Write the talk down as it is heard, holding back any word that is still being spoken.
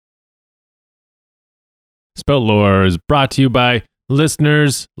Spelt Lore is brought to you by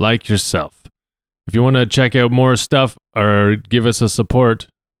listeners like yourself. If you want to check out more stuff or give us a support,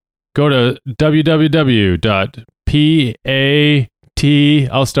 go to www.pat.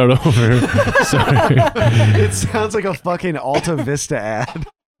 I'll start over. Sorry. It sounds like a fucking Alta Vista ad.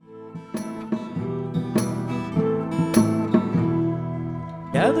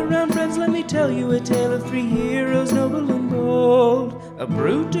 Gather round, friends, let me tell you a tale of three heroes, noble and bold. A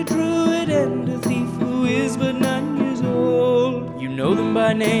brute, a druid, and a thief who is but 9 years old. You know them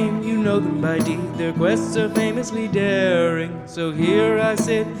by name, you know them by deed. Their quests are famously daring. So here I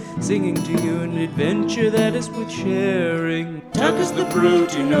sit, singing to you an adventure that is worth sharing. Tuck is the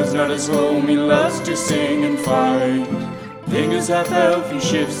brute, he knows not his home, he loves to sing and fight. Ving is half-elf, he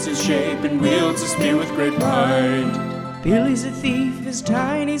shifts his shape and wields a spear with great might. Billy's a thief, his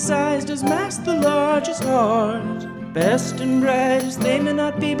tiny size does mask the largest heart. Best and brightest they may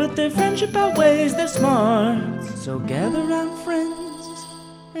not be, but their friendship outweighs their smarts. So gather round, friends,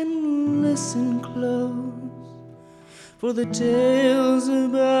 and listen close, for the tale's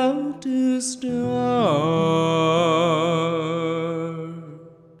about to start.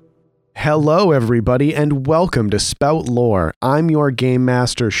 Hello, everybody, and welcome to Spout Lore. I'm your game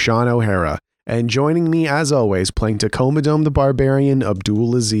master, Sean O'Hara. And joining me, as always, playing Tacoma Dome the Barbarian,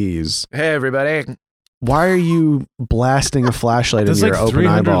 Abdul Aziz. Hey, everybody. Why are you blasting a flashlight in That's your like open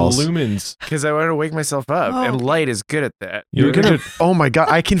 300 eyeballs? lumens. Because I want to wake myself up, and light is good at that. You're gonna. Oh my god!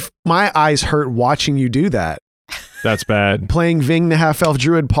 My eyes hurt watching you do that. That's bad. Playing Ving the half-elf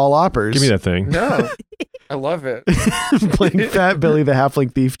druid, Paul Oppers. Give me that thing. No, I love it. Playing Fat Billy the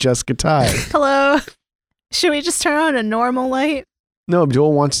halfling thief, Jessica Ty. Hello. Should we just turn on a normal light? No,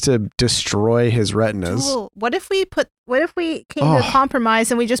 Abdul wants to destroy his retinas. Ooh, what if we came to a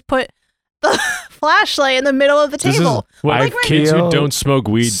compromise and we just put the flashlight in the middle of the This is table? what Like right kids who now. don't smoke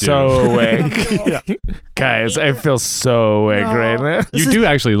weed do. So awake. Guys, I feel so awake right now. You do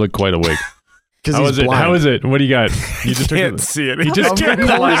actually look quite awake. Because How he's is it? blind. How is it? What do you got? You just Can't see it. You just Of can't.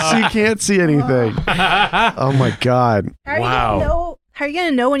 course you can't see anything. Oh my god. How are you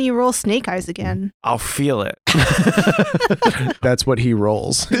gonna know when you roll snake eyes again? I'll feel it. That's what he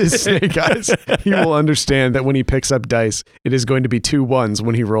rolls. His snake eyes. He will understand that when he picks up dice, it is going to be 2 1s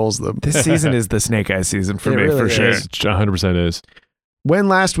when he rolls them. This season is the snake eye season for It me, really for is. sure. It 100% is. When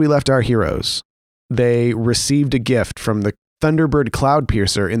last we left our heroes, they received a gift from the Thunderbird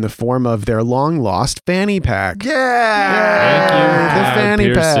Cloudpiercer in the form of their long-lost fanny pack. Thank you, The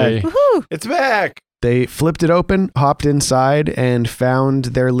fanny pack. Piercy. Woohoo! It's back. They flipped it open, hopped inside, and found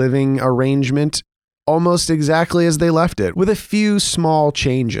their living arrangement almost exactly as they left it, with a few small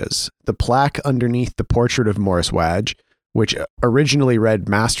changes. The plaque underneath the portrait of Morris Wadge, which originally read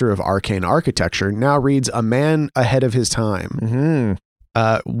Master of Arcane Architecture, now reads A Man Ahead of His Time. Mm-hmm.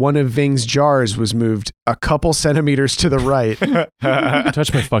 One of Ving's jars was moved a couple centimeters to the right,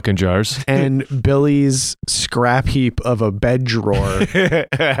 Touch my fucking jars. and Billy's scrap heap of a bed drawer.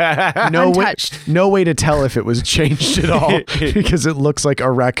 Untouched. No way to tell if it was changed at all because it looks like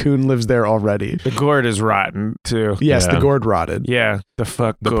a raccoon lives there already. The gourd is rotten, too. Yes, Yeah. the gourd rotted. Yeah, the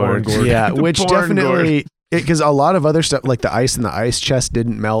fuck The gourd. porn gourd. Yeah, The which porn definitely, because a lot of other stuff, like the ice in the ice chest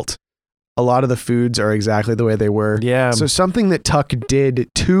didn't melt. A lot of the foods are exactly the way they were. Yeah. So something that Tuck did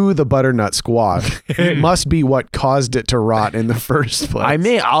to the butternut squad must be what caused it to rot in the first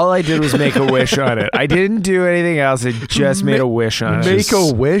place. All I did was make a wish on it. I didn't do anything else. I just made a wish on it. Make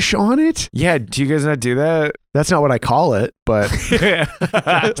a wish on it? Yeah, do you guys not do that? That's not what I call it, but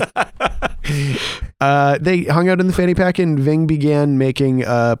they hung out in the fanny pack and Ving began making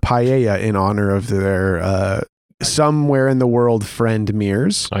paella in honor of their somewhere in the world friend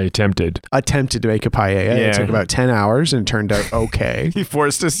Mears. I attempted. Attempted to make a paella. It Yeah. took about 10 hours and turned out okay. He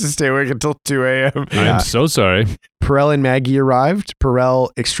forced us to stay awake until 2 a.m. Yeah. I'm so sorry. Perel and Maggie arrived. Perel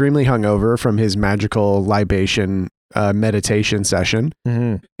extremely hungover from his magical libation meditation session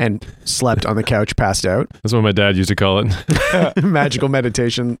Mm-hmm. and slept on the couch, passed out. That's what my dad used to call it. Magical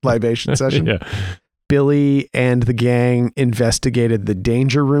meditation libation session. Yeah. Billy and the gang investigated the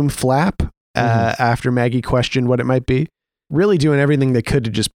danger room flap after Maggie questioned what it might be. Really doing everything they could to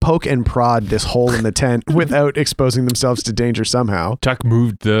just poke and prod this hole in the tent without exposing themselves to danger somehow. Tuck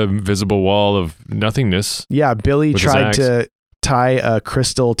moved the visible wall of nothingness. Yeah, Billy With his tried axe. to tie a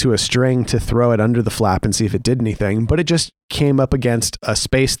crystal to a string to throw it under the flap and see if it did anything, but it just came up against a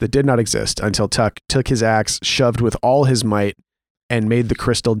space that did not exist until Tuck took his axe, shoved with all his might, and made the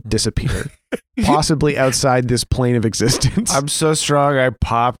crystal disappear, possibly outside this plane of existence. I'm so strong, I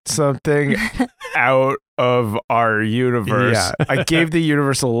popped something out of our universe. Yeah. I gave the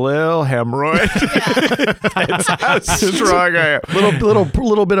universe a little hemorrhoid. That's how strong I am.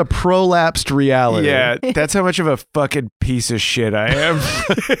 Little bit of prolapsed reality. Yeah, that's how much of a fucking piece of shit I am.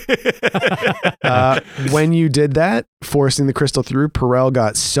 When you did that, forcing the crystal through, Perel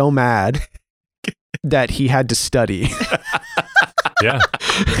got so mad that he had to study. Yeah.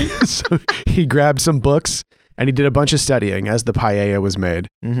 So he grabbed some books and he did a bunch of studying as the paella was made.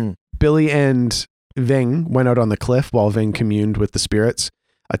 Mm-hmm. Billy and Ving went out on the cliff while Ving communed with the spirits,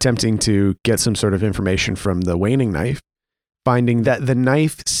 attempting to get some sort of information from the waning knife, finding that the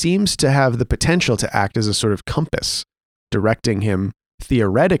knife seems to have the potential to act as a sort of compass, directing him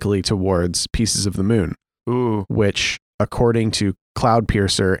theoretically towards pieces of the moon, Ooh. which, according to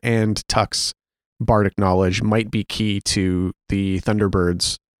Cloudpiercer and Tuck's bardic knowledge, might be key to the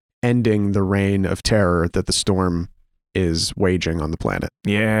Thunderbirds ending the reign of terror that the storm is waging on the planet.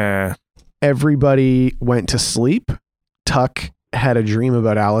 Yeah. Everybody went to sleep. Tuck had a dream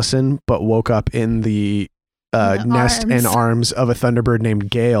about Allison, but woke up in the nest and arms of a Thunderbird named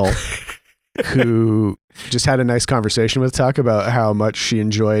Gale, who just had a nice conversation with Tuck about how much she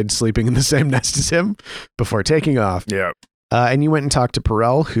enjoyed sleeping in the same nest as him before taking off. Yeah. And you went and talked to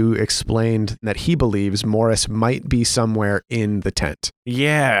Perel, who explained that he believes Morris might be somewhere in the tent.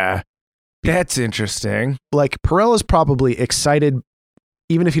 Yeah. That's interesting. Like, Perel is probably excited,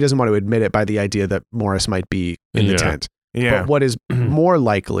 even if he doesn't want to admit it, by the idea that Morris might be in the tent. Yeah. But what is more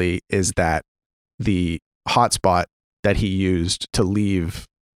likely is that the hotspot that he used to leave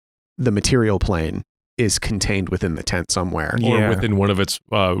the material plane is contained within the tent somewhere. Or within one of its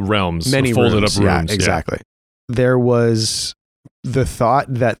realms. Many folded rooms. up rooms. Yeah, exactly. There was the thought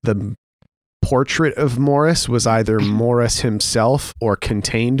that the portrait of Morris was either Morris himself or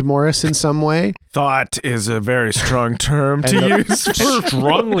contained Morris in some way. Thought is a very strong term to use.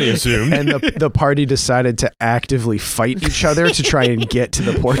 Strongly assumed. And the party decided to actively fight each other to try and get to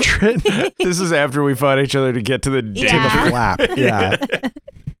the portrait. This is after we fought each other to get to the To the Yeah. flap. Yeah.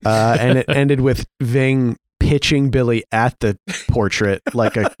 And it ended with Ving pitching Billy at the portrait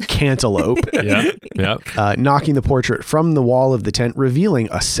like a cantaloupe, Yeah. knocking the portrait from the wall of the tent, revealing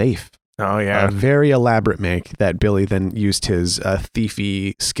a safe. Oh, yeah. A very elaborate make that Billy then used his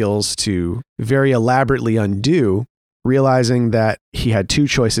thiefy skills to very elaborately undo, realizing that he had two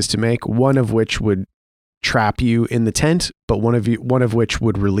choices to make, one of which would trap you in the tent, but one of which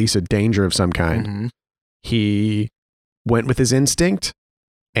would release a danger of some kind. Mhm. He went with his instinct,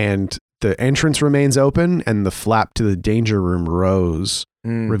 and the entrance remains open, and the flap to the danger room rose,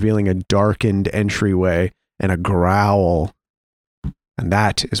 revealing a darkened entryway and a growl. And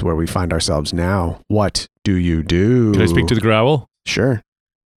that is where we find ourselves now. What do you do? Can I speak to the growl? Sure.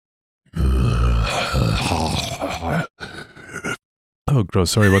 Oh,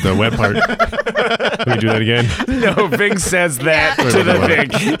 gross. Sorry about that wet part. Let me do that again. No, Ving says that Yeah. to the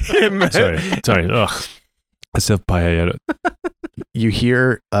Ving. Sorry. Ugh. I still have paella. You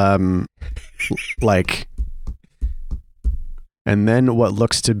hear, like, and then what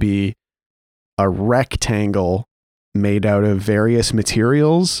looks to be a rectangle made out of various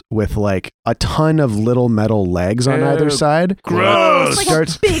materials with like a ton of little metal legs on either side. Gross. Like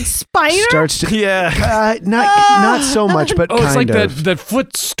Starts- a big spider. Starts to Yeah. not so much, but Oh, it's kind like of. that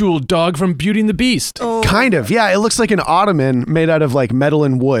footstool dog from Beauty and the Beast. Oh. Kind of, yeah. It looks like an ottoman made out of like metal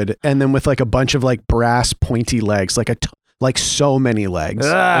and wood, and then with like a bunch of like brass pointy legs, like so many legs,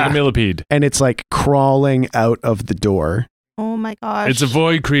 Like a millipede. and it's like crawling out of the door. Oh my gosh. It's a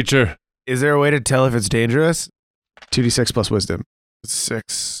void creature. Is there a way to tell if it's dangerous? 2d6 plus wisdom.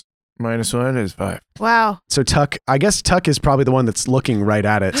 6 minus 1 is 5. Wow. So I guess Tuck is probably the one that's looking right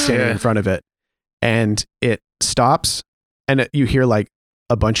at it, standing Yeah. in front of it, and it stops, and you hear like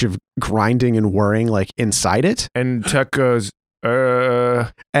a bunch of grinding and whirring like inside it. And Tuck goes, And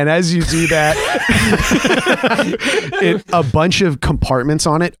as you do that, a bunch of compartments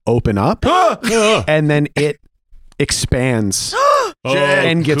on it open up, and then it expands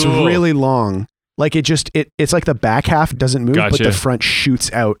and gets cool. really long. Like it's like the back half doesn't move, but Gotcha. the front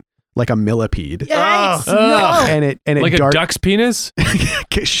shoots out like a millipede. Yikes. Oh. No. And it Like a duck's penis?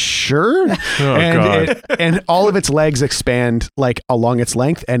 sure. Oh, and God. and all of its legs expand like along its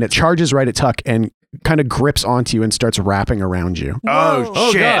length, and it charges right at Tuck and kind of grips onto you and starts wrapping around you. Whoa.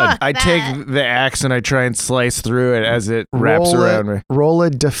 Oh, shit. God. Fuck I that. take the axe and I try and slice through it as it wraps around me. Roll a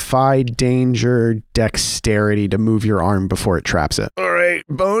defy danger dexterity to move your arm before it traps it. All right,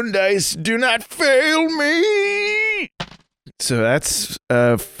 bone dice, do not fail me. So that's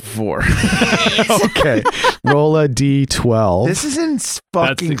 4. Okay. Roll a d12. This is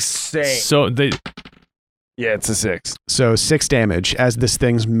fucking insane. So Yeah, it's a 6. So 6 damage as this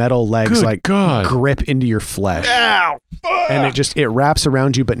thing's metal legs Good God. grip into your flesh. Ow! And it wraps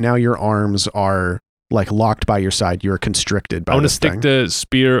around you, but now your arms are like locked by your side. You're constricted by I want to this stick thing. the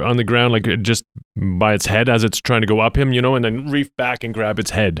spear on the ground, like just by its head as it's trying to go up him, and then reef back and grab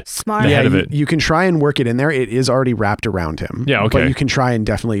its head. Smart. The head of you, it. you can try and work it in there. It is already wrapped around him. Yeah, okay. But you can try and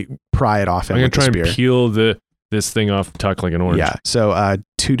definitely pry it off him I'm gonna with the try spear. and peel this thing off Tuck like an orange. Yeah. So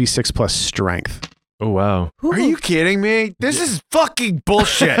 2d6 plus strength. Oh wow. Are you kidding me? This is fucking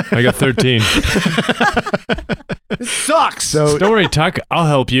bullshit. I got 13. This sucks. So Don't worry, Tuck. I'll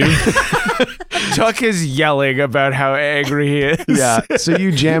help you. Tuck is yelling about how angry he is. yeah. So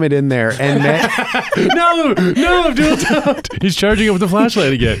you jam it in there, and no, don't. He's charging it with the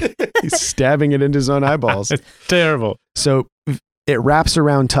flashlight again. he's stabbing it into his own eyeballs. It's terrible. So it wraps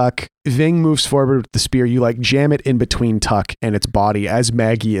around Tuck. Ving moves forward with the spear. You like jam it in between Tuck and its body as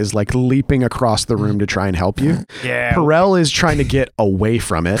Maggie is like leaping across the room to try and help you. Yeah. Perel is trying to get away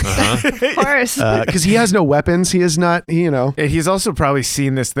from it Of course. because he has no weapons. He is not, And he's also probably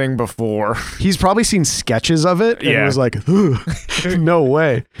seen this thing before. he's probably seen sketches of it and Yeah. was like, no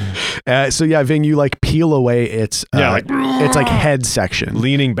way. So yeah, Ving, you like peel away its head section.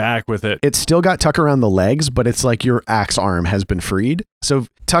 Leaning back with it. It's still got Tuck around the legs, but it's like your axe arm has been freed. So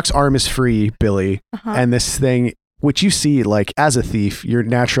Tuck's arm is free, Billy, and this thing, which you see like as a thief, your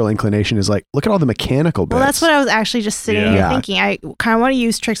natural inclination is like, look at all the mechanical bits. Well, that's what I was actually just sitting here Yeah. thinking. I kind of want to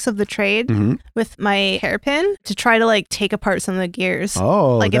use tricks of the trade Mhm. with my hairpin to try to like take apart some of the gears.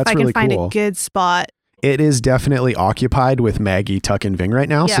 Oh, like if that's I really can find cool. a good spot, It is definitely occupied with Maggie, Tuck, and Ving right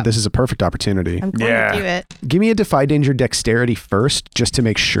now, so Yeah. this is a perfect opportunity. I'm going Yeah. to do it. Give me a Defy Danger Dexterity first, just to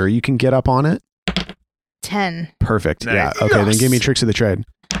make sure you can get up on it. 10. Perfect. Nice. Yeah. Okay, then give me Tricks of the Trade.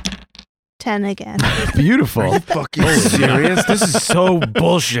 10 again. Beautiful. Fucking serious? This is so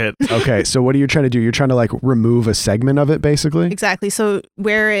bullshit. Okay, so what are you trying to do? You're trying to like remove a segment of it, basically? Exactly. So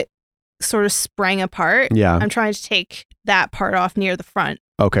where it sort of sprang apart, Yeah. I'm trying to take that part off near the front.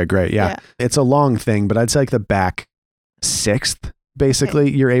 Okay, great. Yeah. Yeah. It's a long thing, but I'd say like the back sixth, basically.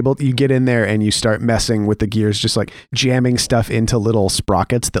 You get in there and you start messing with the gears, just like jamming stuff into little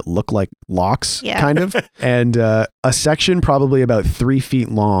sprockets that look like locks, Yeah. kind of. And a section probably about 3 feet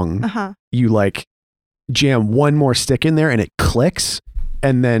long, Uh-huh. you like jam one more stick in there and it clicks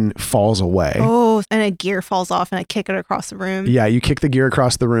and then falls away. Oh, and a gear falls off and I kick it across the room. Yeah, you kick the gear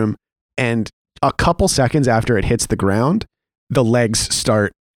across the room, and a couple seconds after it hits the ground, the legs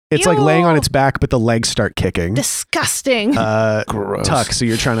start. It's like laying on Ew. its back, but the legs start kicking. Disgusting. Gross. Tuck, so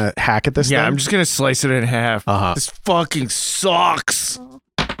you're trying to hack at this Yeah, thing? I'm just gonna slice it in half. Uh-huh. This fucking sucks.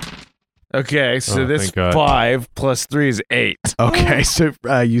 Okay, so Oh, this thank God. 5 plus 3 is 8. Okay, so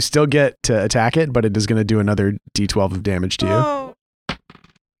you still get to attack it, but it is going to do another d12 of damage to you. Oh.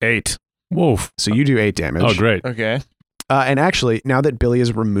 8. Whoa. So you do 8 damage. Oh, great. Okay. And actually, now that Billy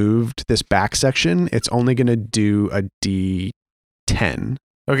has removed this back section, it's only going to do a d10.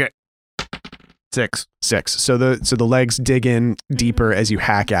 Okay. 6. 6. So the legs dig in deeper as you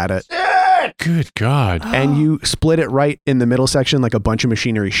hack at it. Good God. And you split it right in the middle section, like a bunch of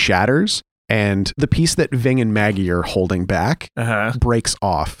machinery shatters, and the piece that Ving and Maggie are holding back Uh-huh. breaks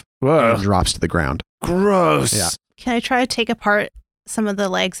off and Whoa. drops to the ground. Gross. Yeah. Can I try to take apart some of the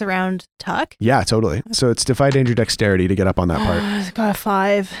legs around Tuck? Yeah, totally. So it's Defy Danger Dexterity to get up on that part. It's got a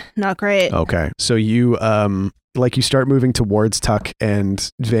 5. Not great. Okay. So you you start moving towards Tuck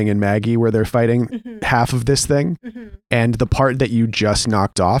and Ving and Maggie where they're fighting Mhm. half of this thing, Mhm. and the part that you just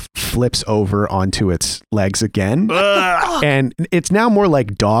knocked off flips over onto its legs again. Ugh. And it's now more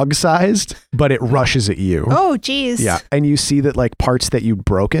like dog sized, but it rushes at you. Oh, geez. Yeah. And you see that like parts that you'd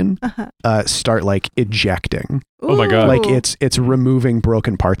broken Uh-huh. start like ejecting. Oh my God. Like Ooh. it's removing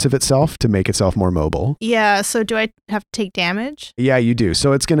broken parts of itself to make itself more mobile. Yeah, so do I have to take damage? Yeah, you do.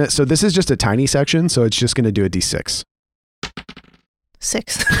 So so this is just a tiny section, so it's just gonna do a d6.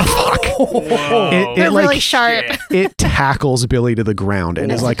 6. It, They're like really sharp. it tackles Billy to the ground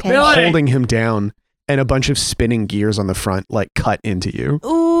and is like Okay. Billy! holding him down, and a bunch of spinning gears on the front like cut into you.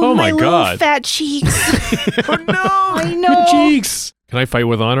 Ooh, Oh my little God. fat cheeks. Oh no. I know. Cheeks. Can I fight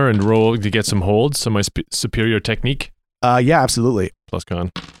with honor and roll to get some holds? So my superior technique Yeah, absolutely. plus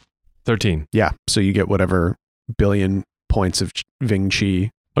con. 13. Yeah. So you get whatever billion points of Ving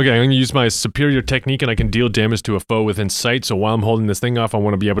Chi. Okay, I'm going to use my superior technique and I can deal damage to a foe within sight. So while I'm holding this thing off, I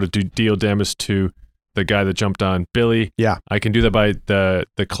want to be able to deal damage to the guy that jumped on Billy. Yeah. I can do that by the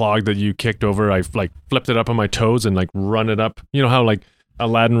clog that you kicked over. I like flipped it up on my toes and like run it up. You know how like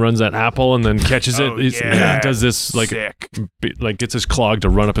Aladdin runs that apple and then catches it? Oh, yeah. Does this like Sick. gets his clog to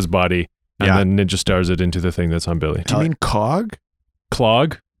run up his body and Yeah. then ninja stars it into the thing that's on Billy. Do you mean cog?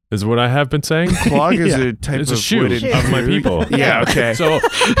 Clog? is what I have been saying. Clog is a type It's of a shoe wooden of my people. Yeah, okay. So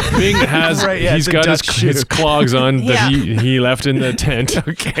Bing has Right, yeah, he's it's a got Dutch his shoe. clogs on that he left in the tent,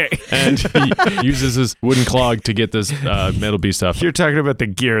 Okay. and he uses his wooden clog to get this metal beast stuff. You're talking about the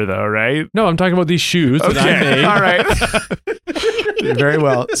gear, though, right? No, I'm talking about these shoes that I made. All right. Very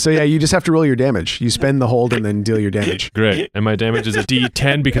well. So yeah, you just have to roll your damage. You spend the hold and then deal your damage. Great. And my damage is a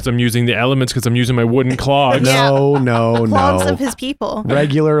D10 because I'm using the elements because I'm using my wooden clogs. Yeah. No, Clogs no. of his people.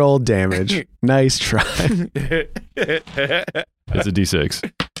 Regular old damage. Nice try. It's a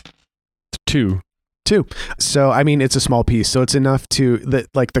D6. 2. 2. So I mean, it's a small piece, so it's enough to that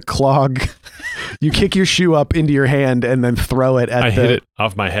like the clog. You kick your shoe up into your hand and then throw it at I the. hit it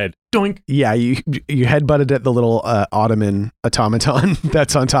off my head. Doink. Yeah, you headbutted at the little Ottoman automaton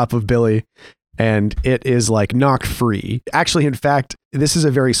that's on top of Billy, and it is like knocked free. Actually, in fact, this is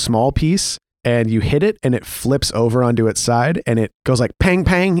a very small piece, and you hit it, and it flips over onto its side, and it goes like pang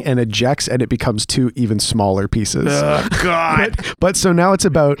pang, and ejects, and it becomes 2 even smaller pieces. Oh, God. But so now it's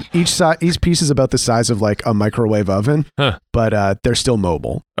about each piece is about the size of like a microwave oven, but they're still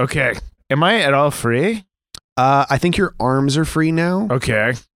mobile. Okay. Am I at all free? I think your arms are free now.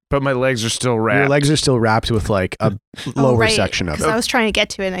 Okay. But my legs are still wrapped. Your legs are still wrapped with like a lower section of it. Because I was trying to get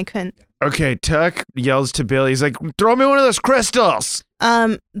to it and I couldn't. Okay, Tuck yells to Billy. He's like, throw me one of those crystals.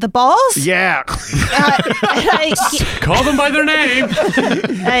 The balls? Yeah. Call them by their name.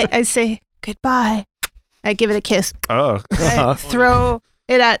 I say goodbye. I give it a kiss. Oh. I throw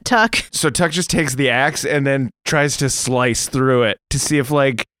it at Tuck. So Tuck just takes the axe and then tries to slice through it to see if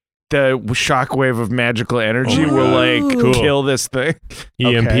like the shockwave of magical energy will like Cool. kill this thing.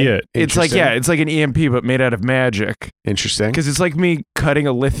 EMP Okay. it. It's like, yeah, it's like an EMP, but made out of magic. Interesting. Because it's like me cutting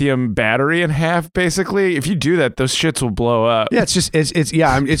a lithium battery in half, basically. If you do that, those shits will blow up. Yeah, it's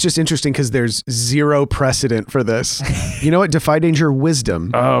just interesting because there's zero precedent for this. You know what? Defy danger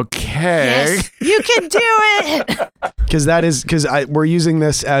wisdom, Okay. Yes, you can do it. because we're using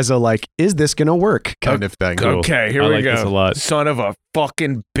this as a like, is this gonna work kind of thing. Cool. Okay, here I we like go. this a lot. Son of a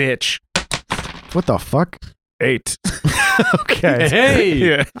fucking bitch. What the fuck? 8. Okay. Hey.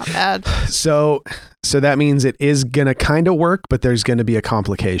 Yeah. Not bad. So that means it is gonna kind of work, but there's gonna be a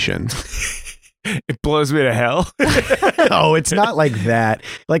complication. It blows me to hell. Oh, it's not like that.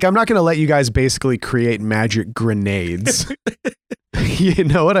 Like, I'm not gonna let you guys basically create magic grenades. You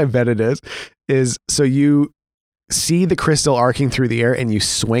know what I bet it is so you see the crystal arcing through the air and you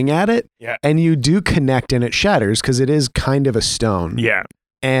swing at it, Yeah. and you do connect and it shatters because it is kind of a stone. Yeah.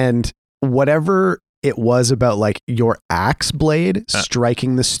 And whatever it was about like your axe blade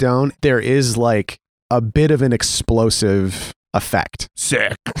striking the stone, there is like a bit of an explosive effect.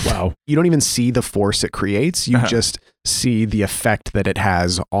 Sick. Wow. You don't even see the force it creates. You Uh-huh. just see the effect that it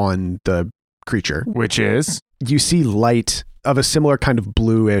has on the creature. Which is? You see light of a similar kind of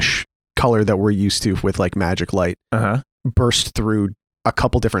bluish color that we're used to with like magic light Uh-huh. burst through a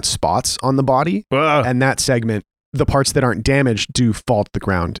couple different spots on the body. Whoa. And that segment, the parts that aren't damaged do fall to the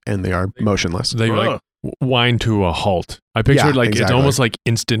ground and they are motionless. They like wind to a halt. I picture Yeah, it like it's exactly. almost like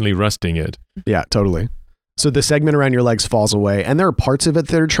instantly rusting it. Yeah, totally. So the segment around your legs falls away, and there are parts of it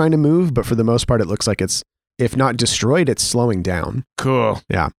that are trying to move, but for the most part, it looks like it's, if not destroyed, it's slowing down. Cool.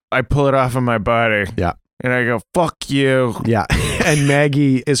 Yeah. I pull it off of my body. Yeah. And I go, fuck you. Yeah. And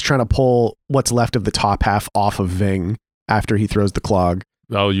Maggie is trying to pull what's left of the top half off of Ving after he throws the clog.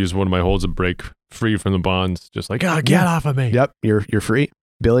 I'll use one of my holds to break free from the bonds. Just like, get off of me. Yep, you're free.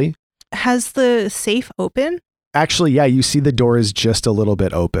 Billy? Has the safe open? Actually, yeah, you see the door is just a little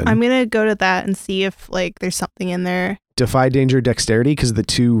bit open. I'm gonna go to that and see if like there's something in there. Defy danger dexterity because the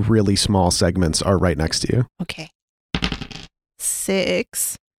 2 really small segments are right next to you. Okay.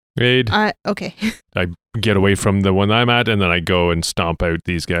 6. Aid. Okay. I get away from the one I'm at, and then I go and stomp out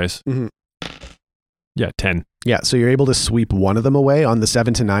these guys. Mhm. Yeah, 10. Yeah, so you're able to sweep one of them away. On the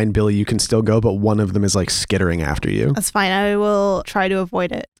 7 to 9, Billy, you can still go, but one of them is like skittering after you. That's fine. I will try to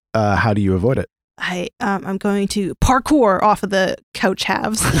avoid it. How do you avoid it? I'm going to parkour off of the couch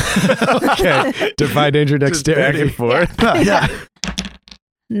halves. Okay. Defy danger Just back dexterity. and forth. Yeah.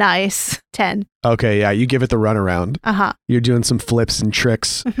 Nice. 10. Okay, yeah, you give it the runaround. Uh-huh. You're doing some flips and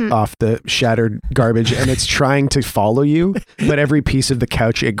tricks Mhm. off the shattered garbage, and it's trying to follow you, but every piece of the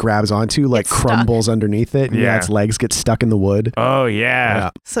couch it grabs onto like It's stuck. crumbles underneath it. And yeah, Yeah. its legs get stuck in the wood. Oh, yeah.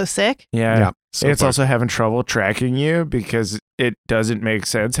 So sick. Yeah. Yeah. So It's far. also having trouble tracking you because it doesn't make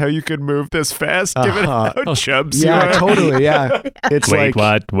sense how you could move this fast given Uh-huh. how chubs you Yeah, are. totally. Yeah. It's Wait, like,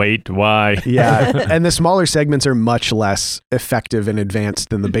 what? Wait, why? yeah. And the smaller segments are much less effective and advanced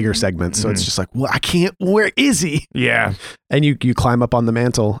than the bigger segments. So it's just like, well, I can't, where is he? Yeah. And you climb up on the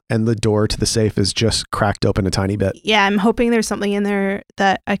mantle and the door to the safe is just cracked open a tiny bit. Yeah, I'm hoping there's something in there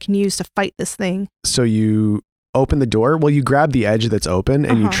that I can use to fight this thing. So you open the door. Well, you grab the edge that's open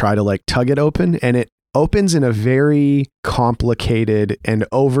and you try to like tug it open, and it opens in a very complicated and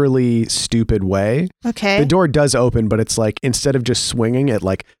overly stupid way. Okay. The door does open, but it's like instead of just swinging, it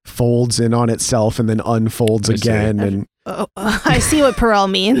like folds in on itself and then unfolds I see. again. And Oh, I see what Perel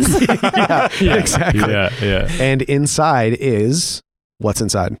means. yeah, exactly. Yeah. And inside is what's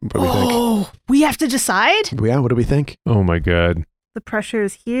inside? What do we think? Oh, we have to decide? Yeah, what do we think? Oh my God. The pressure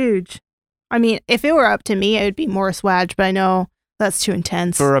is huge. I mean, if it were up to me, it would be more Swag, but I know that's too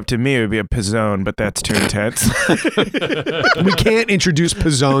intense. If it were up to me, it would be a pizzone, but that's too intense. We can't introduce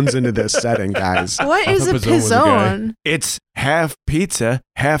pizzones into this setting, guys. What is a Pizzone was a guy. pizzone? It's half pizza,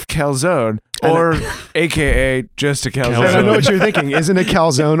 half calzone, or AKA just a calzone. And I know what you're thinking. Isn't a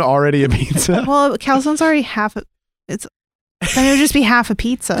calzone already a pizza? Well, calzone's already half a... Then it would just be half a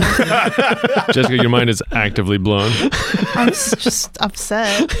pizza. Jessica, your mind is actively blown. I'm just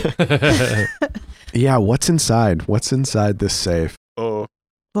upset. Yeah, what's inside? What's inside this safe? Oh.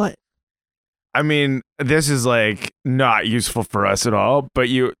 What? I mean, this is like not useful for us at all, but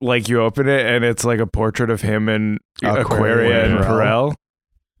you open it and it's like a portrait of him and Aquaria and Perel.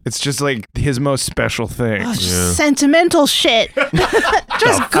 It's just like his most special thing. Oh, Yeah. sentimental shit.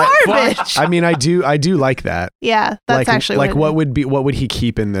 Just garbage. I mean, I do like that. Yeah, that's like, actually like what would he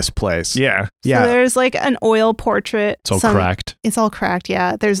keep in this place? Yeah. So Yeah. there's like an oil portrait. It's all cracked. It's all cracked.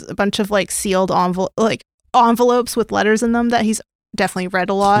 Yeah, there's a bunch of like sealed envelopes with letters in them that he's definitely read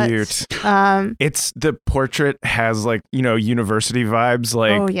a lot. Cute. It's The portrait has like, university vibes,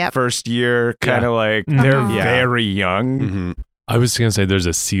 like Oh, yep. first year, kind of like Mhm. they're Uh-huh. very young. Mm-hmm. I was going to say there's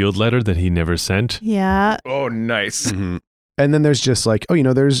a sealed letter that he never sent. yeah. Oh, nice. Mm-hmm. And then there's just like,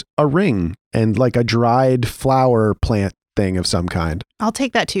 there's a ring and like a dried flower plant thing of some kind. I'll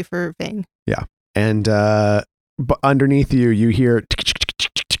take that too for Ving. And but underneath you hear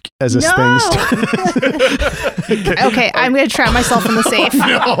as this No! thing. Okay, I'm gonna trap myself in the safe.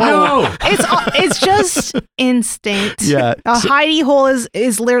 No! It's just instinct. Yeah. A hidey hole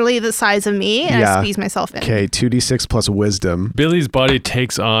is literally the size of me, and Yeah. I squeeze myself in. Okay, 2d6 plus wisdom. Billy's body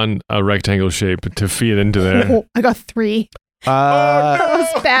takes on a rectangle shape to fit into there. Oh, I got 3.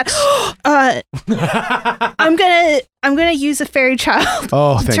 That was bad. I'm gonna use a fairy child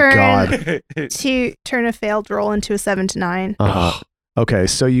Oh, thank Turn. God. to turn a failed roll into a 7 to 9. Uh-huh. Okay,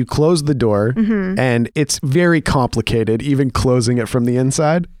 so you close the door. Mm-hmm. And it's very complicated, even closing it from the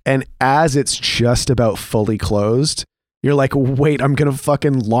inside. And as it's just about fully closed, you're like, wait, I'm going to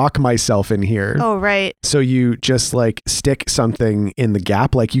fucking lock myself in here. Oh, right. So you just like stick something in the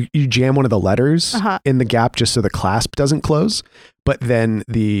gap, like you jam one of the letters Uh-huh. in the gap just so the clasp doesn't close. But then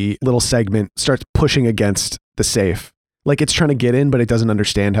the little segment starts pushing against the safe. Like it's trying to get in, but it doesn't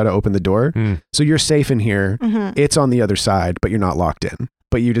understand how to open the door. So you're safe in here. Mm-hmm. It's on the other side, but you're not locked in.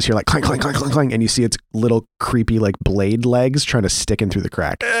 But you just hear like clank, clank, clank, clank, clank, and you see its little creepy like blade legs trying to stick in through the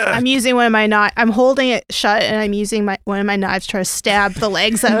crack. I'm using one of my knives. I'm holding it shut, and I'm using one of my knives to try to stab the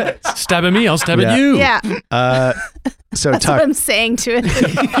legs out. Stab at me, I'll stab Yeah. at you. Yeah, So that's Tuck, what I'm saying to it.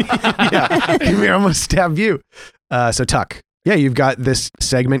 yeah, come here, I'm gonna stab you. So Tuck, yeah, you've got this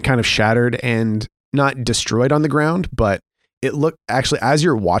segment kind of shattered and not destroyed on the ground, but it looked actually as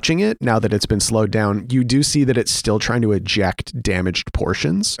you're watching it now that it's been slowed down, you do see that it's still trying to eject damaged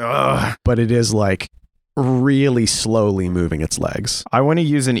portions, Ugh. but it is like really slowly moving its legs. I want to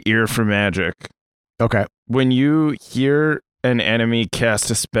use an ear for magic. Okay. When you hear an enemy cast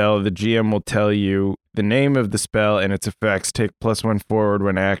a spell, the GM will tell you the name of the spell and its effects. Take +1 forward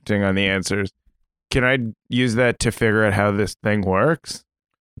when acting on the answers. Can I use that to figure out how this thing works?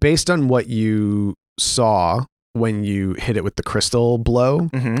 Based on what you saw when you hit it with the crystal blow,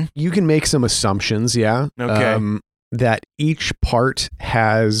 Mm-hmm. you can make some assumptions, yeah. Okay. That each part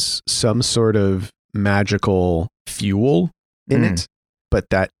has some sort of magical fuel in it, but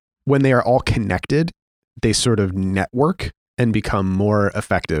that when they are all connected, they sort of network and become more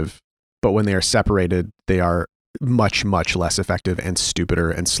effective. But when they are separated, they are much, much less effective and stupider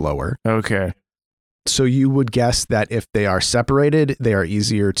and slower. Okay. So you would guess that if they are separated, they are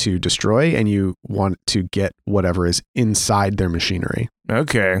easier to destroy and you want to get whatever is inside their machinery.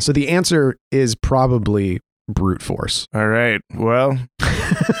 Okay. So the answer is probably brute force. All right. Well,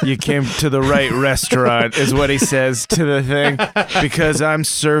 You came to the right restaurant, is what he says to the thing, because I'm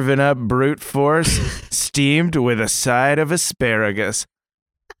serving up brute force steamed with a side of asparagus.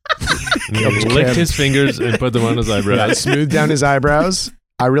 He licked his fingers and put them on his eyebrows. Yeah, smoothed down his eyebrows.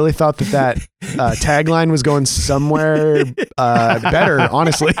 I really thought that tagline was going somewhere better,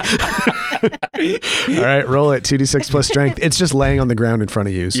 honestly. All right, roll it. 2d6 plus strength. It's just laying on the ground in front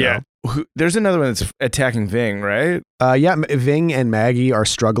of you. So. Yeah. There's another one that's attacking Ving, right? Yeah, Ving and Maggie are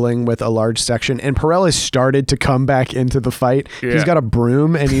struggling with a large section, and Perel has started to come back into the fight. Yeah. He's got a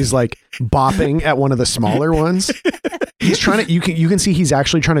broom, and he's like bopping at one of the smaller ones. He's trying to. You can see he's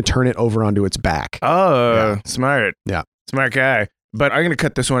actually trying to turn it over onto its back. Oh, smart. Yeah. Smart guy. But I'm going to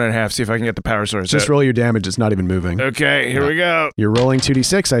cut this one in half, see if I can get the power source. Just roll your damage. It's not even moving. Okay, here we go. You're rolling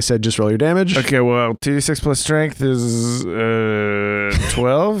 2d6. I said just roll your damage. Okay, well, 2d6 plus strength is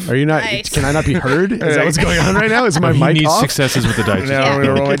 12. Are you not? Nice. Can I not be heard? Is that what's going on right now? Is my He mic needs off? successes with the dice. Now I'm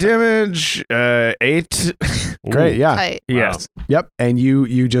going to roll my damage. 8. Great. Yeah. Tight. Yes. Yep. And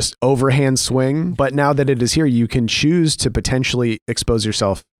you just overhand swing. But now that it is here, you can choose to potentially expose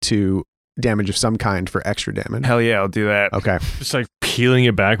yourself to damage of some kind for extra damage. Hell yeah, I'll do that. Okay. Just like peeling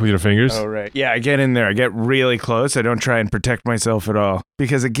it back with your fingers. Oh, right. Yeah, I get in there. I get really close. I don't try and protect myself at all.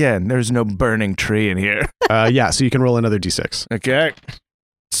 Because, again, there's no burning tree in here. Yeah. So you can roll another d6. Okay.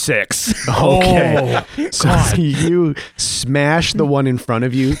 6. Okay. So you smash the one in front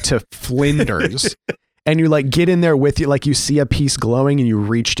of you to flinders. And you like get in there with you, like you see a piece glowing and you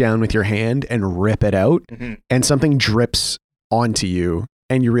reach down with your hand and rip it out, and something drips onto you.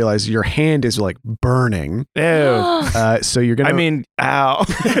 And you realize your hand is like burning. Ew. So you're gonna. I mean, ow.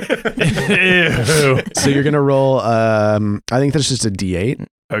 Ew. So you're gonna roll. I think that's just a D8.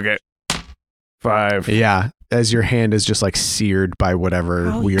 Okay. 5. Yeah, as your hand is just like seared by whatever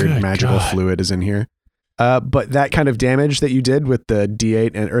Oh, weird good magical God. fluid is in here. But that kind of damage that you did with the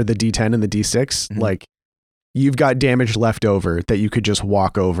D8 or the D10 and the D6, like you've got damage left over that you could just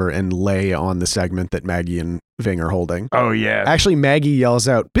walk over and lay on the segment that Maggie and Ving are holding. Oh, yeah. Actually, Maggie yells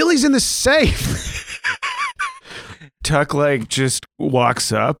out, "Billy's in the safe!" Tuck like just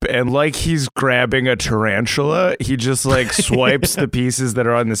walks up and like he's grabbing a tarantula, he just like swipes the pieces that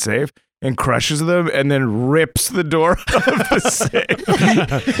are on the safe and crushes them and then rips the door out of the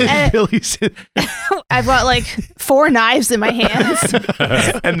safe. And Billy's in- I've got like 4 knives in my hands.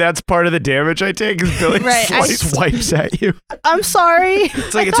 And that's part of the damage I take is Billy Right, I- swipes at you. I'm sorry.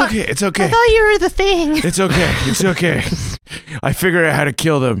 It's like, it's okay, it's I okay. thought you were the thing. It's okay, it's okay. I figured out how to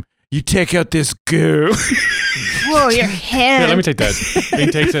kill them. You take out this goo. Whoa, your Here, let me hand. take that. He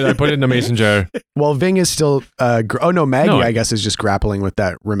takes it. I put it in a mason jar. Well, Ving is still. Oh no, Maggie, No. I guess, is just grappling with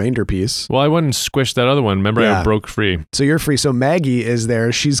that remainder piece. Well, I went and squished that other one. Remember, Yeah. I broke free. So you're free. So Maggie is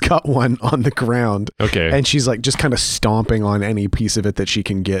there. She's got one on the ground, Okay. and she's like just kind of stomping on any piece of it that she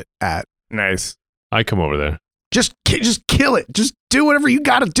can get at. Nice. I come over there. Just kill it. Just do whatever you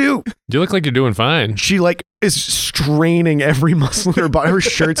got to do. You look like you're doing fine. She like is straining every muscle in her body. Her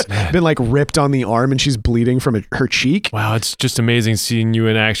shirt's been like ripped on the arm, and she's bleeding from her cheek. Wow, it's just amazing seeing you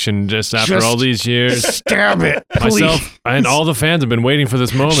in action just after all these years. Stab it, Myself and all the fans have been waiting for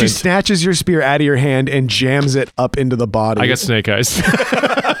this moment. She snatches your spear out of your hand and jams it up into the body. I got snake eyes.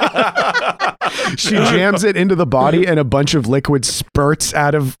 She jams it into the body, and a bunch of liquid spurts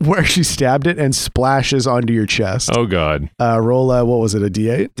out of where she stabbed it and splashes onto your chest. Oh, God. Roll, what was it, a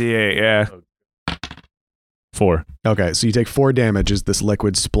D8? D8, yeah. 4. Okay, so you take 4 damage as this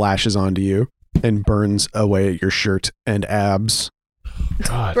liquid splashes onto you and burns away at your shirt and abs.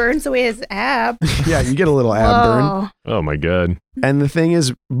 God. Burns away his ab. Yeah, you get a little ab burn. Whoa. Oh, my God. And the thing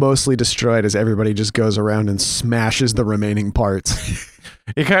is mostly destroyed as everybody just goes around and smashes the remaining parts.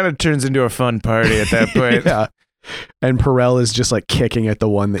 It kind of turns into a fun party at that point. Yeah. And Perel is just like kicking at the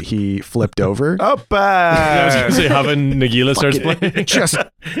one that he flipped over. I was going to say, Havan Nagila starts Fucking playing. just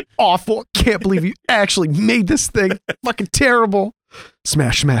awful. Can't believe you actually made this thing. Fucking terrible.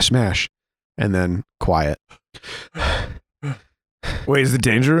 Smash, smash, smash. And then quiet. Wait, is the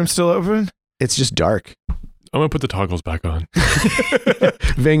danger room still open? It's just dark. I'm going to put the toggles back on.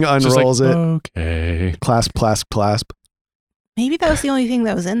 Ving Just unrolls like, it. Okay. Clasp, clasp, clasp. Maybe that was the only thing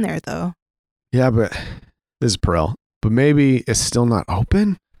that was in there, though. Yeah, but this is Perel. But maybe it's still not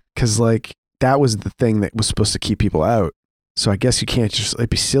open? Because, like, that was the thing that was supposed to keep people out. So I guess you can't just, it'd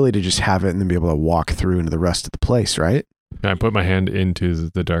be silly to just have it and then be able to walk through into the rest of the place, right? I put my hand into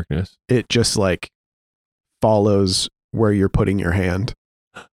the darkness. It just, like, follows where you're putting your hand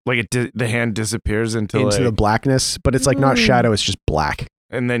Like the hand disappears into into like, the blackness, but it's like not Ooh. shadow, it's just black.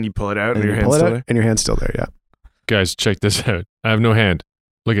 and then you pull it out and, And your you hand's pull it still out, there. and your hand's still there, yeah. Guys, check this out. I have no hand.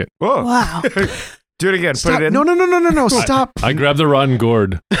 Look at. Whoa. Wow. Do it again. Stop. Put it in. No. Stop. I grab the rotten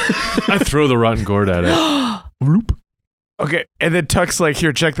gourd. I throw the rotten gourd at it. Whoop. Okay, and then Tuck's like,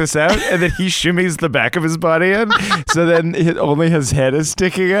 here, check this out. And then he shimmies the back of his body in. So then only his head is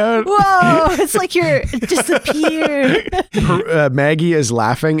sticking out. Whoa, it's like you're disappeared. Maggie is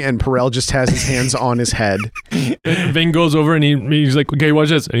laughing, and Perel just has his hands on his head. And Ving goes over and he's like, okay, watch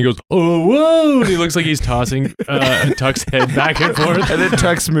this. And he goes, oh, whoa. And he looks like he's tossing Tuck's head back and forth. And then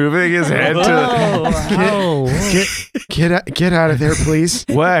Tuck's moving his head to... Get out of there, please.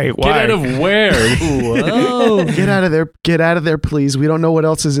 Why? Get out of where? Whoa. Get out of there. Get out of there, please. We don't know what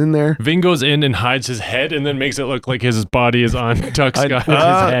else is in there. Ving goes in and hides his head and then makes it look like his body is on Tuck's his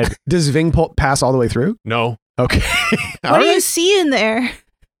head. Does Ving pass all the way through? No. Okay. What do you see in there?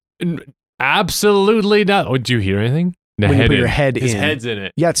 Absolutely not. Oh, do you hear anything? The When you put in. your head His in. head's in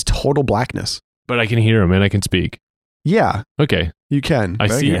it. Yeah, it's total blackness. But I can hear him and I can speak. Yeah, Okay. you can. I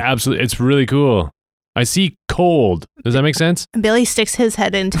see absolutely. It's really cool. I see cold. Does that make sense? Billy sticks his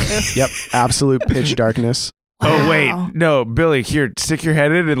head into. Yep, absolute pitch darkness. Oh, wait. Wow. No, Billy, here, stick your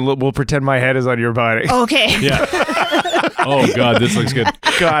head in and we'll pretend my head is on your body. Okay. Yeah. Oh, God, this looks good.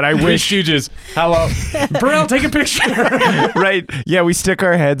 God, I wish you just. Hello. Burrell, take a picture. Right. Yeah, we stick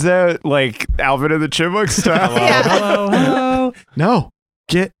our heads out like Alvin and the Chipmunk style. Yeah. Hello. No,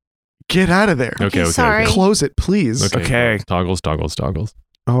 get out of there. Okay. Sorry. Close it, please. Okay. Toggles.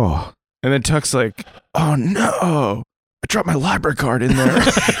 Oh, And then Tuck's like, oh no, I dropped my library card in there.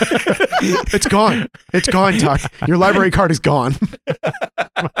 it's gone. It's gone, Tuck. Your library card is gone.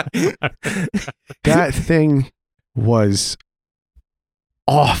 That thing was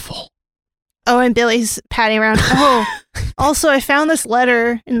awful. Oh, and Billy's patting around. Oh, also, I found this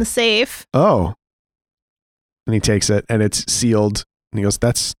letter in the safe. Oh. And he takes it, and it's sealed. And he goes,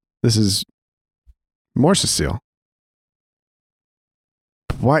 this is Morse's seal.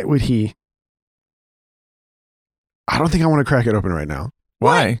 Why would he? I don't think I want to crack it open right now.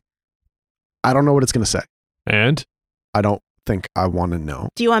 Why? I don't know what it's going to say. And I don't think I want to know.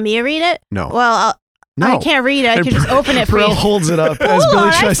 Do you want me to read it? No. Well, No. I can't read it. I And can just open it for Perel you. holds it up as Hold Billy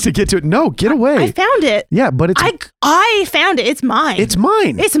on, tries to get to it. No, get away. I found it. Yeah, but it's I found it. It's mine. it's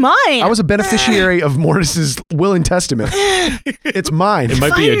mine. It's mine. I was a beneficiary of Morris's will and testament. It's mine. it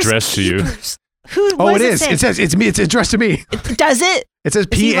might be Finders addressed to you. keepers. Who? Oh, what it does is. say? It says it's me. It's addressed to me. Does it? It says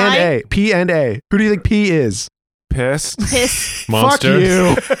Is he P and A. P and A. Who do you think P is? Pissed? Piss. Monster.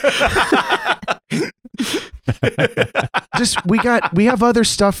 Fuck you. We have other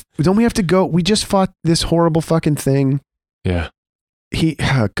stuff. Don't we have to go? We just fought this horrible fucking thing. Yeah.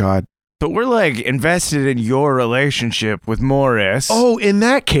 Oh God. But we're like invested in your relationship with Morris. Oh, in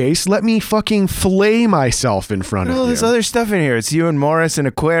that case, let me fucking fillet myself in front Look at all of this you. other stuff in here. It's you and Morris and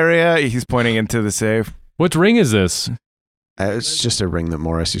Aquaria. He's pointing into the safe. What ring is this? It's just a ring that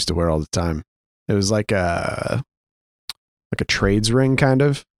Morris used to wear all the time. It was like a trades ring, kind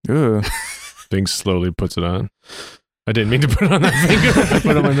of. Ooh. Ving slowly puts it on. I didn't mean to put it on that finger. I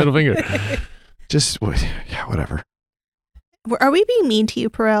put it on my middle finger. Yeah, whatever. Are we being mean to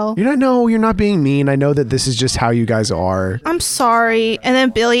you, Perel? You're not being mean. I know that this is just how you guys are. I'm sorry. And then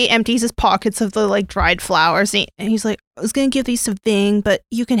Billy empties his pockets of the like dried flowers, and he's like, "I was gonna give these to Ving, but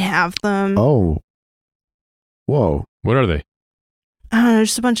you can have them." Oh. Whoa. What are they? I don't know,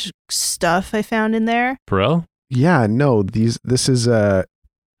 just a bunch of stuff I found in there. Perel? Yeah, no, this is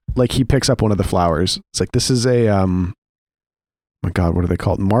like he picks up one of the flowers. It's like this is a my God, what are they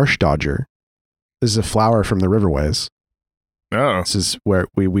called? Marsh dodger. This is a flower from the Riverways. Oh. This is where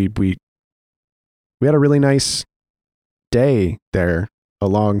we had a really nice day there a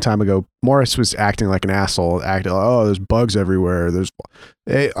long time ago. Morris was acting like an asshole, acting like, oh, there's bugs everywhere.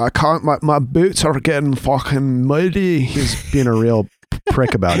 Hey, I can't, my boots are getting fucking muddy. He was being a real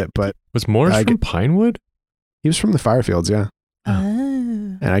prick about it, but Was Morris I from get- Pinewood? he was from the Firefields, yeah. Oh.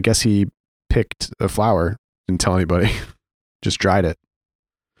 And I guess he picked a flower, didn't tell anybody, just dried it.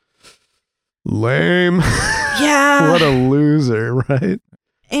 Lame. Yeah. What a loser, right?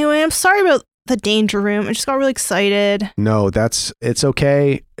 Anyway, I'm sorry about the danger room. I just got really excited. No, it's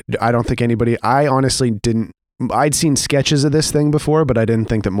okay. I don't think I honestly didn't. I'd seen sketches of this thing before, but I didn't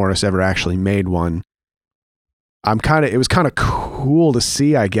think that Morris ever actually made one. It was kind of cool to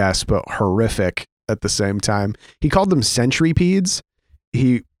see, I guess, but horrific at the same time. He called them centripedes.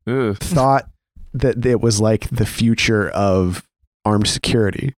 He Ugh. thought that it was like the future of armed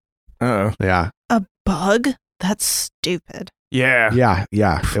security. Uh-oh. Yeah. A bug? That's stupid. Yeah.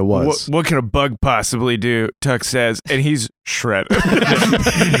 Yeah, it was. What can a bug possibly do? Tuck says, and he's shredded.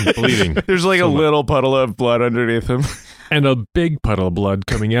 Bleeding. There's like So a much. little puddle of blood underneath him. And a big puddle of blood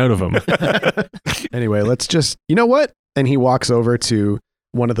coming out of him. Anyway, let's just, you know what? And he walks over to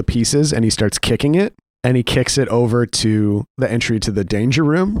one of the pieces and he starts kicking it, and he kicks it over to the entry to the danger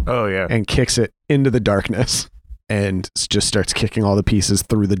room Oh, yeah. and kicks it into the darkness and just starts kicking all the pieces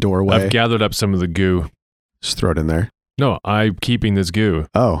through the doorway. I've gathered up some of the goo. Just throw it in there. No, I'm keeping this goo.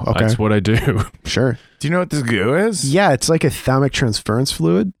 Oh, okay. That's what I do. Sure. Do you know what this goo is? Yeah, it's like a thalamic transference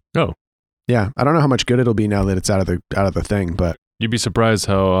fluid. Oh. Yeah, I don't know how much good it'll be now that it's out of the thing, but You'd be surprised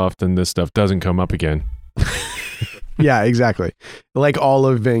how often this stuff doesn't come up again. yeah, exactly. Like all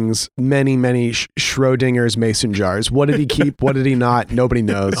of Ving's many Schrodinger's mason jars. What did he keep? What did he not? Nobody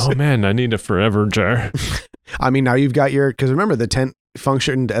knows. Oh man, I need a forever jar. I mean, now you've got because remember the tent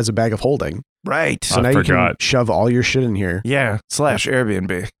functioned as a bag of holding. Right. So I now you can forgot. shove all your shit in here. Yeah. /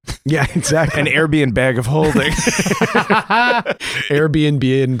 Airbnb. Yeah, exactly. An Airbnb bag of holding.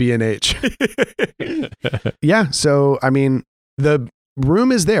 Airbnb and B&H. Yeah, so I mean, the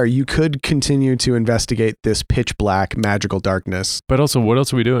room is there. You could continue to investigate this pitch black magical darkness. But also, what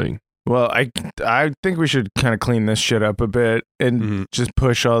else are we doing? Well, I think we should kind of clean this shit up a bit and Mhm. just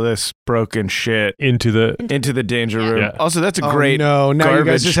push all this broken shit Into the... into the danger room. Yeah. Also, that's a Oh, great. no, now you guys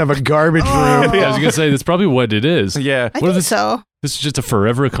garbage. just have a garbage Oh. room. Yeah, I was going to say, that's probably what it is. Yeah. I What if think it's- so. This is just a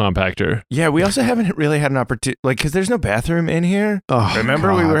forever compactor. Yeah. We also haven't really had an opportunity, because there's no bathroom in here. Oh,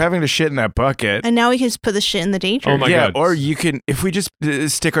 Remember, we God. were having to shit in that bucket. And now we can just put the shit in the danger. Oh my yeah, God. or you can, if we just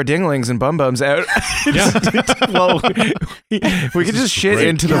stick our dinglings and bum bums out. Yeah. Well, we could just shit great.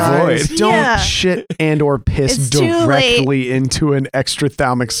 into the Guys, void. don't Yeah. shit and or piss It's too directly into an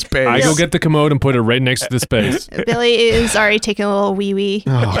extrathalamic space. I go get the commode and put it right next to the space. Billy is already taking a little wee wee.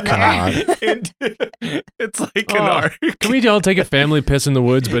 Oh, God. It's like an Oh. arc. Can we all take a family piss in the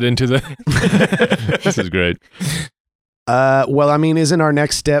woods, but into the... This is great. Well, I mean, isn't our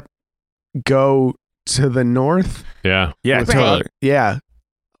next step go to the north? Yeah. Yeah, With totally. Yeah.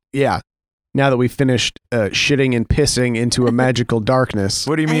 Yeah. Now that we've finished shitting and pissing into a magical darkness.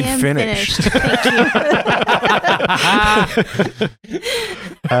 What do you I mean am finished? Thank you.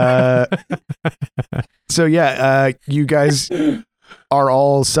 So yeah, you guys are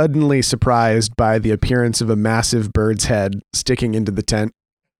all suddenly surprised by the appearance of a massive bird's head sticking into the tent.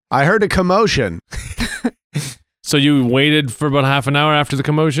 I heard a commotion. So you waited for about half an hour after the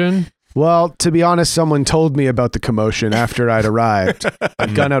commotion? Well, to be honest, someone told me about the commotion after I'd arrived.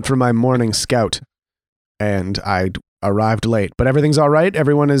 I'd gone out for my morning scout, and I'd arrived late. But everything's all right.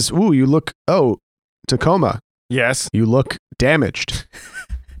 Everyone is, you look, Tacoma, Yes, you look damaged.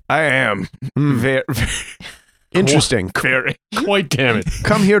 I am. Hmm, Very, interesting. very. Quite damn it.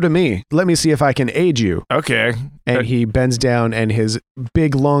 Come here to me. Let me see if I can aid you. Okay. And he bends down, and his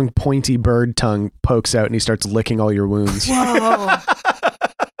big, long, pointy bird tongue pokes out, and he starts licking all your wounds. Whoa.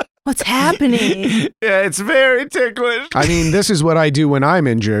 What's happening? Yeah, it's very ticklish. I mean, this is what I do when I'm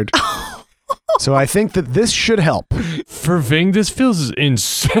injured. So I think that this should help. For Ving, this feels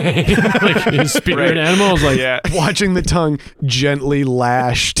insane. Like his spirit Right. animal is like, Yeah. Watching the tongue gently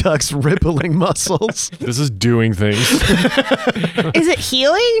lash Tuck's rippling muscles. this is doing things. Is it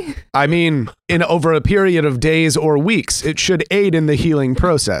healing? I mean, in over a period of days or weeks, it should aid in the healing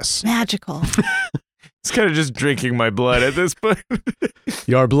process. Magical. It's kind of just drinking my blood at this point.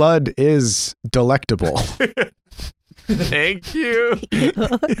 Your blood is delectable. Thank you.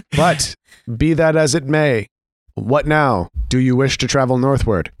 But be that as it may, what now? Do you wish to travel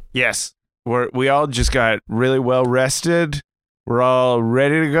northward? Yes, we all just got really well rested. We're all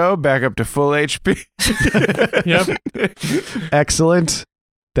ready to go back up to full HP. Yep. Excellent.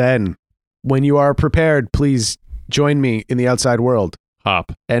 Then, when you are prepared, please join me in the outside world.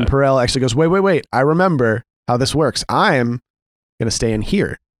 Hop. And Perel actually goes, wait. I remember how this works. I'm going to stay in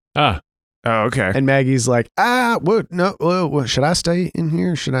here. Ah, Oh, okay. And Maggie's like, what? No, what, should I stay in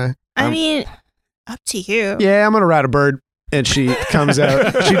here? Should I? I mean, up to you. Yeah, I'm going to ride a bird. And she comes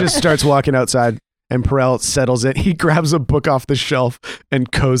out. She just starts walking outside. And Perel settles it. He grabs a book off the shelf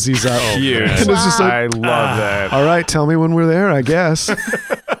and cozies up. Cute. And it's just like, I love that. all right, tell me when we're there, I guess.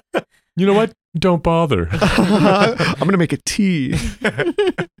 you know what? Don't bother. I'm going to make a tea.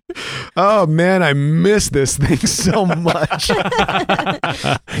 Oh, man, I miss this thing so much.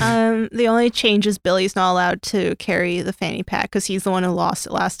 The only change is Billy's not allowed to carry the fanny pack because he's the one who lost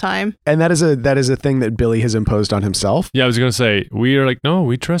it last time. And that is a thing that Billy has imposed on himself. Yeah, I was gonna say we are like, no,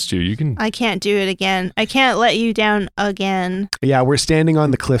 we trust you. You can. I can't do it again. I can't let you down again. Yeah, we're standing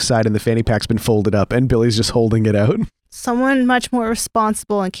on the cliffside and the fanny pack's been folded up and Billy's just holding it out. Someone much more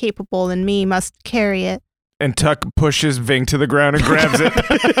responsible and capable than me must carry it. And Tuck pushes Ving to the ground and grabs it.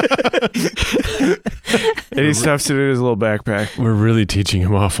 And he stuffs it in his little backpack. We're really teaching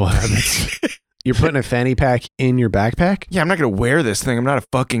him awful habits. You're putting a fanny pack in your backpack? Yeah, I'm not going to wear this thing. I'm not a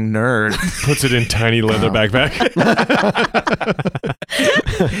fucking nerd. Puts it in tiny leather backpack.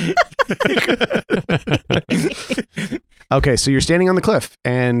 Okay, so you're standing on the cliff,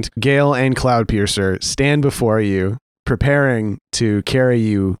 and Gale and Cloudpiercer stand before you, preparing to carry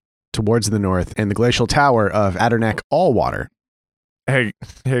you towards the north and the glacial tower of Adarnak Allwater. Hey,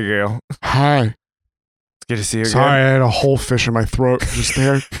 Gail. Hi. It's good to see you again. Sorry, I had a whole fish in my throat just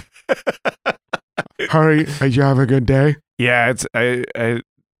there. Hurry, did you have a good day? Yeah,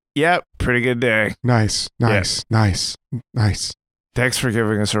 yeah, pretty good day. Nice. Thanks for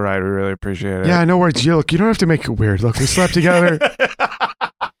giving us a ride. We really appreciate it. Yeah, no worries. Look, you don't have to make it weird. Look, we slept together,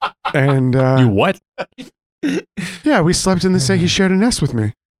 and You what? yeah, we slept in the same. He shared a nest with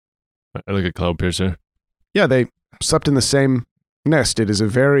me. I look at Cloudpiercer. Yeah, they slept in the same nest. It is a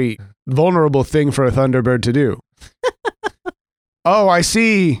very vulnerable thing for a Thunderbird to do. Oh, I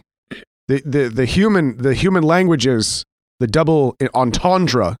see. The human languages, the double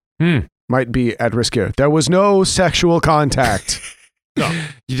entendre might be at risk here. There was no sexual contact.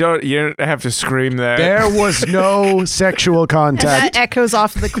 You don't have to scream that. There was no sexual And contact. that echoes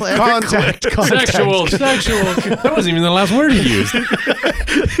off the cliff. Contact. Sexual. That wasn't even the last word he used.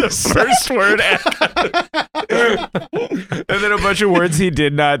 The first word. And then a bunch of words he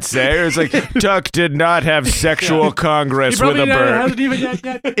did not say. It was like, Tuck did not have sexual congress with a bird.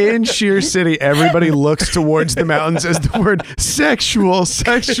 In Sheer City, everybody looks towards the mountains as the word sexual. And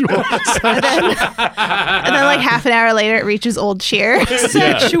then like half an hour later, it reaches Old Cheer.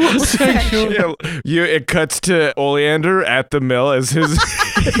 Sexual. Yeah, it cuts to Oleander at the mill as his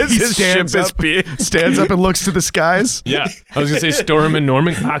ship is being. Stands up and looks to the skies. Yeah. I was going to say Storm and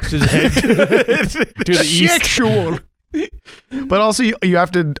Norman cocks his head to the east. Sexual. But also, you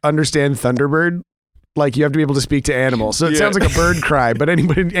have to understand Thunderbird. Like, you have to be able to speak to animals. So it sounds like a bird cry, but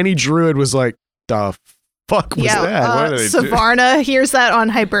any druid was like, the fuck was that? What are they doing? Savarna hears that on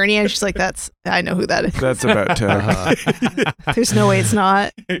Hibernia, and she's like, I know who that is. That's about time. There's no way it's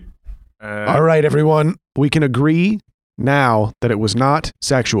not. All right, everyone. We can agree now that it was not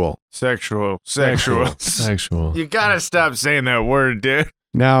sexual. Sexual. You gotta stop saying that word, dude.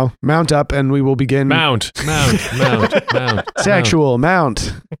 Now, mount up and we will begin. Mount. Sexual,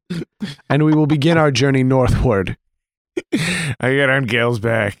 mount. And we will begin our journey northward. I get on Gail's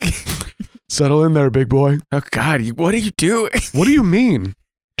back. Settle in there, big boy. Oh God, what are you doing? What do you mean?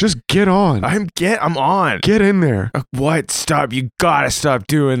 Just get on. I'm on. Get in there. What? Stop. You gotta stop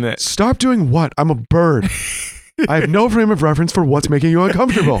doing this. Stop doing what? I'm a bird. I have no frame of reference for what's making you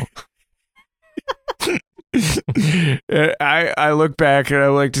uncomfortable. I look back and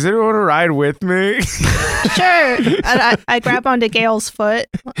I'm like, does anyone want to ride with me? Sure. I grab onto Gail's foot.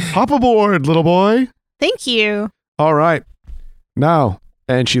 Hop aboard, little boy. Thank you. All right. Now,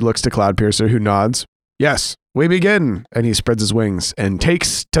 and she looks to Cloudpiercer, who nods. Yes, we begin. And he spreads his wings and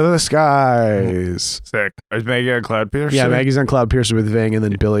takes to the skies. Sick. Is Maggie on Cloudpiercer? Yeah, Maggie's on Cloudpiercer with Ving, and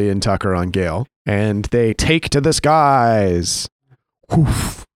then Billy and Tucker on Gale. And they take to the skies.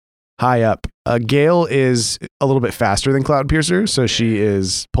 Woof. High up. Gale is a little bit faster than Cloudpiercer, so she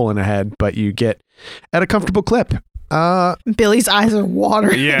is pulling ahead, but you get at a comfortable clip. Billy's eyes are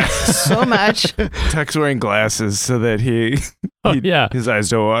watering. Yeah. So much. Tuck's wearing glasses so that his eyes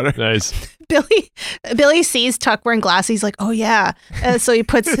don't water. Nice. Billy sees Tuck wearing glasses. He's like, oh yeah. So he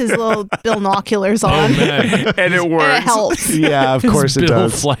puts his little binoculars on. Oh, man. And it works. And it helps. Yeah, of course it Bill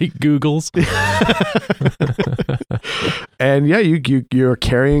does. Flight Googles. And yeah, you're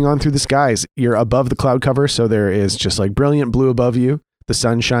carrying on through the skies. You're above the cloud cover, so there is just like brilliant blue above you. The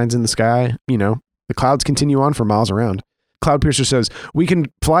sun shines in the sky. You know, the clouds continue on for miles around. Cloudpiercer says, we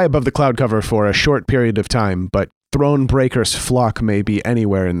can fly above the cloud cover for a short period of time, but Thronebreaker's flock may be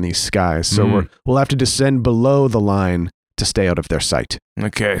anywhere in these skies, so we'll have to descend below the line to stay out of their sight.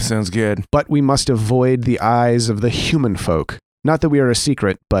 Okay, sounds good. But we must avoid the eyes of the human folk. Not that we are a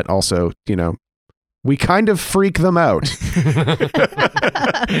secret, but also, you know, we kind of freak them out.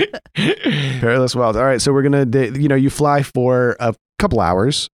 Perilous Wilds. All right, so we're going to, you fly for a couple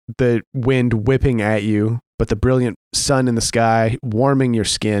hours, the wind whipping at you, but the brilliant sun in the sky warming your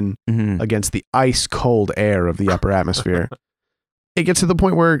skin against the ice cold air of the upper atmosphere. It gets to the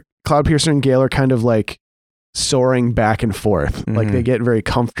point where Cloudpiercer and Gale are kind of like soaring back and forth. Like they get very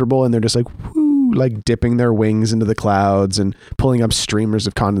comfortable and they're just like, whoo, like dipping their wings into the clouds and pulling up streamers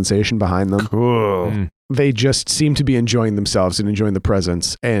of condensation behind them. Cool. They just seem to be enjoying themselves and enjoying the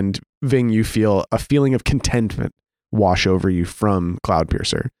presence. And Ving, you feel a feeling of contentment wash over you from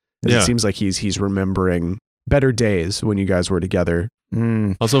Cloudpiercer. It seems like he's remembering better days when you guys were together.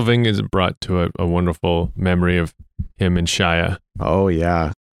 Also, Ving is brought to a wonderful memory of him and Shia. Oh,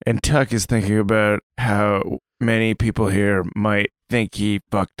 yeah. And Tuck is thinking about how many people here might think he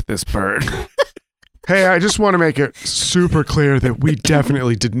fucked this bird. Hey, I just want to make it super clear that we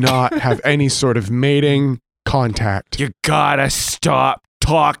definitely did not have any sort of mating contact. You gotta stop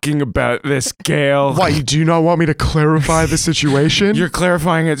talking about this, Gale. Why, you do not want me to clarify the situation? You're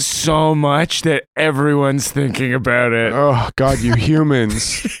clarifying it so much that everyone's thinking about it. Oh, God, you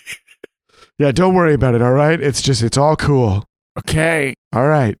humans. Yeah, don't worry about it, all right? It's all cool. Okay. All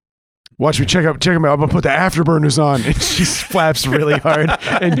right. Watch me check him out. I'm going to put the afterburners on. And she flaps really hard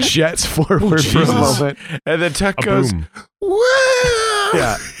and jets forward for a moment. And then Tuck A goes, boom. "Whoa!"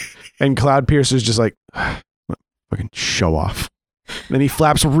 Yeah. And Cloud Piercer's just like, fucking show off. Then he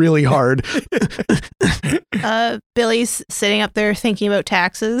flaps really hard. Billy's sitting up there thinking about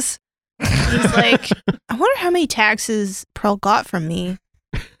taxes. He's like, I wonder how many taxes Pearl got from me.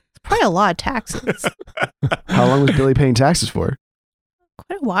 It's probably a lot of taxes. How long was Billy paying taxes for?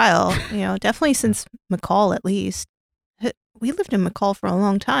 Quite a while. Definitely since McCall at least. We lived in McCall for a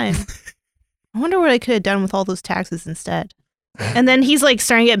long time. I wonder what I could have done with all those taxes instead. And then he's like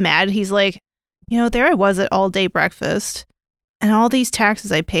starting to get mad. He's like, there I was at all day breakfast. And all these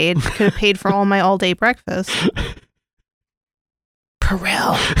taxes I paid could have paid for all my all day breakfast.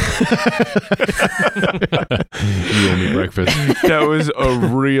 Perel. You owe me breakfast. That was a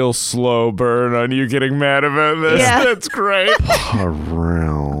real slow burn on you getting mad about this. Yeah. That's great.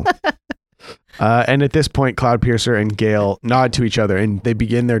 Perel. And at this point, Cloud Piercer and Gale nod to each other and they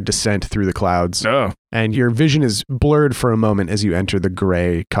begin their descent through the clouds. Oh. And your vision is blurred for a moment as you enter the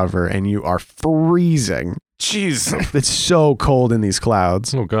gray cover and you are freezing. Jeez. It's so cold in these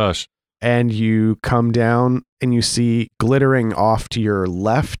clouds. Oh, gosh. And you come down and you see glittering off to your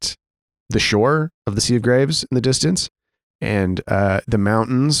left the shore of the Sea of Graves in the distance, and the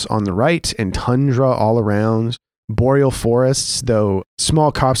mountains on the right, and tundra all around, boreal forests, though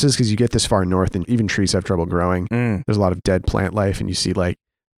small copses because you get this far north and even trees have trouble growing. There's a lot of dead plant life, and you see like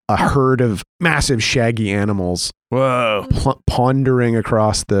a herd of massive shaggy animals Whoa. pondering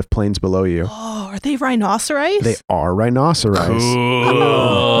across the plains below you. Oh, are they rhinoceros? They are rhinoceros.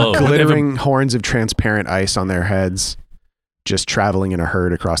 Cool. Glittering horns of transparent ice on their heads, just traveling in a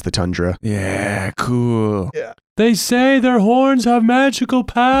herd across the tundra. Yeah, cool. They say their horns have magical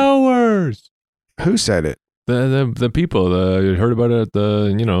powers. Who said it? The people, you heard about it at the,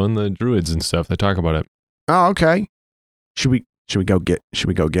 in the druids and stuff. They talk about it. Oh, okay. Should we go get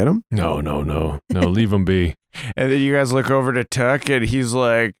him? No, leave them be. And then you guys look over to Tuck and he's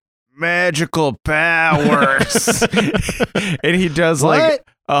like, magical powers. And he does like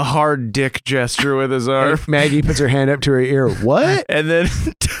a hard dick gesture with his arm. And Maggie puts her hand up to her ear. What? And then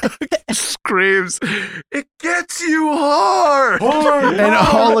Tuck screams, "It gets you hard!" And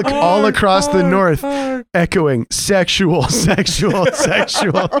all across the north, echoing sexual,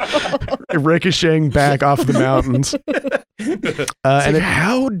 ricocheting back off the mountains. And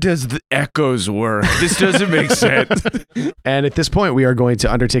how does the echoes work? This doesn't make sense. And at this point, we are going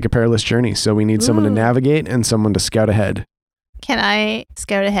to undertake a perilous journey. So we need someone to navigate and someone to scout ahead. Can I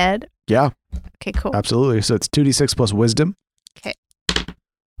scout ahead? Yeah, Okay, cool. absolutely. So it's 2d6 plus wisdom.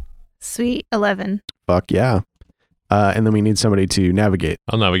 Sweet. 11. Fuck yeah. And then we need somebody to navigate.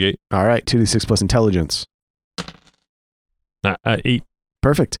 I'll navigate. All right, 2d6 plus intelligence. 8.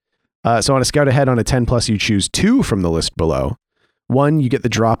 Perfect. So on a scout ahead on a 10 plus, you choose 2 from the list below. 1, you get the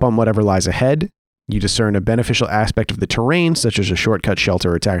drop on whatever lies ahead. You discern a beneficial aspect of the terrain, such as a shortcut,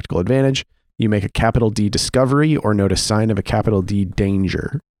 shelter, or tactical advantage. You make a capital D discovery or note a sign of a capital D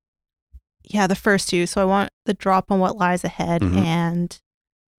danger. Yeah, the first 2. So I want the drop on what lies ahead Mhm. and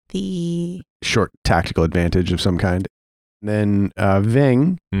the... Short tactical advantage of some kind. Then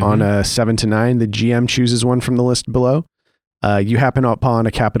Ving, Mhm. on a 7 to 9, the GM chooses one from the list below. You happen upon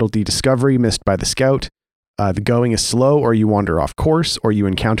a capital D discovery missed by the scout. The going is slow, or you wander off course, or you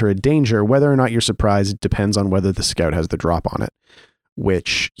encounter a danger. Whether or not you're surprised depends on whether the scout has the drop on it,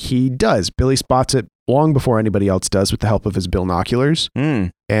 which he does. Billy spots it long before anybody else does with the help of his binoculars.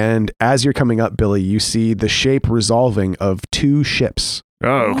 And as you're coming up, Billy, you see the shape resolving of 2 ships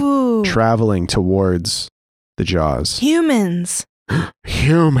Oh. Ooh. traveling towards the Jaws. Humans.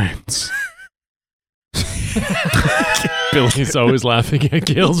 Humans. Billy's always laughing at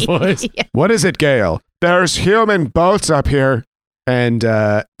Gale's voice. Yeah. What is it, Gale? There's human boats up here. And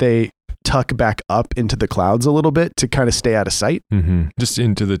they tuck back up into the clouds a little bit to kind of stay out of sight. Mm-hmm. Just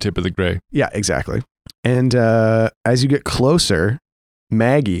into the tip of the gray. Yeah, exactly. And as you get closer,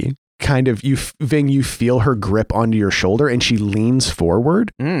 Maggie kind of, Ving, you feel her grip onto your shoulder and she leans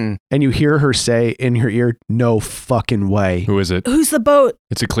forward and you hear her say in her ear, "No fucking way." Who is it? Who's the boat?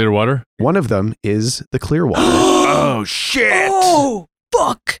 It's a Clearwater. One of them is the Clearwater. Oh, shit. Oh!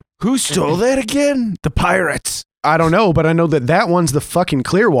 fuck? Who stole that again? The pirates. I don't know, but I know that one's the fucking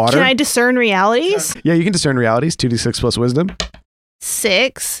Clearwater. Can I discern realities? Yeah, you can discern realities. 2d6 plus wisdom.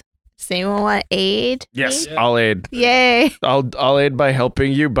 6. Does anyone want to aid? Yes, me? I'll aid. Yay. I'll aid by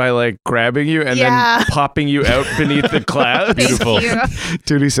helping you by like grabbing you and Yeah. then popping you out beneath the clouds. Beautiful. Thank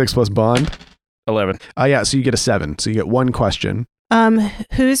 2d6 plus bond. 11. Yeah, so you get a 7. So you get one question. you.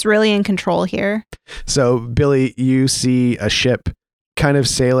 Who's really in control here? So, Billy, you see a ship kind of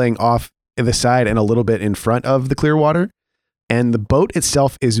sailing off the side and a little bit in front of the Clearwater. And the boat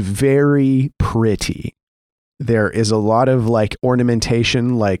itself is very pretty. There is a lot of like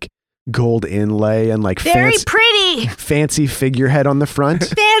ornamentation, like gold inlay and like Very pretty. fancy figurehead on the front.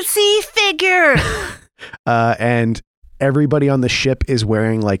 Fancy figure. And everybody on the ship is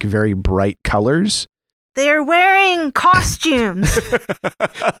wearing like very bright colors. They're wearing costumes.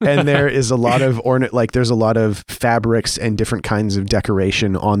 And there is a lot of there's a lot of fabrics and different kinds of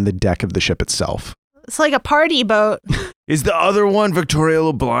decoration on the deck of the ship itself. It's like a party boat. Is the other one Victoria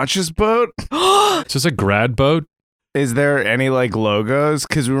LeBlanche's boat? It's just a grad boat. Is there any like logos?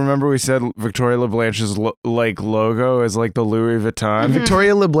 Because remember we said Victoria LeBlanche's like logo is like the Louis Vuitton. Mhm.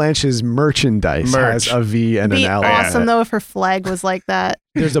 Victoria LeBlanche's merchandise Merch. has a V and Be an L. awesome though if her flag was like that.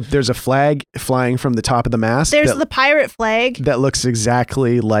 There's a flag flying from the top of the mast There's that, the pirate flag. that looks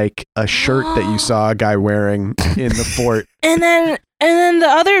exactly like a shirt that you saw a guy wearing in the fort. And then the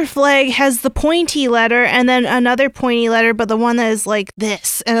other flag has the pointy letter and then another pointy letter, but the one that is like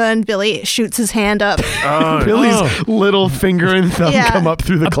this. And then Billy shoots his hand up. Oh, Billy's little finger and thumb Yeah. come up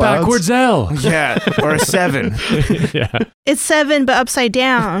through the A clouds. backwards L. yeah, or a 7. Yeah. It's 7, but upside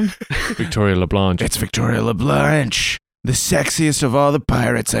down. Victoria LeBlanc. It's Victoria LeBlanche, the sexiest of all the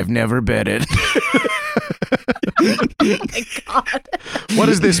pirates I've never betted. Oh my God. What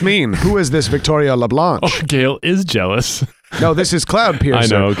does this mean? Who is this Victoria LeBlanche? Oh, Gail is jealous. No, this is Cloudpiercer. I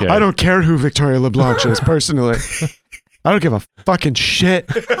know, okay. I don't care who Victoria LeBlanche is personally. I don't give a fucking shit.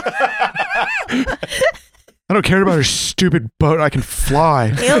 I don't care about her stupid boat. I can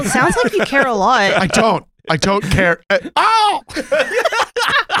fly. Gail, it sounds like you care a lot. I don't. I don't care. Ow!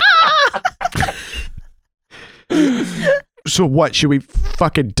 So what? Should we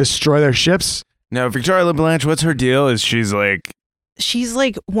fucking destroy their ships? No, Victoria LeBlanche, what's her deal? Is she's like, She's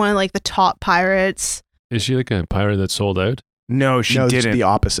like one of like the top pirates. Is she like a pirate that sold out? no, she no, it's didn't. the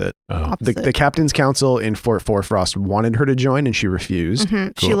opposite. Oh. The captain's council in Fort Forfrost wanted her to join, and she refused.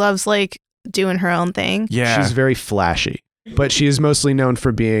 Mhm. She Cool. loves like doing her own thing. Yeah. She's very flashy, but she is mostly known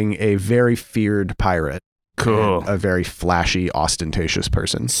for being a very feared pirate. cool. and a very flashy, ostentatious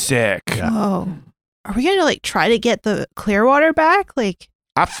person. Sick. Yeah. Oh. Are we gonna like try to get the Clearwater back? Like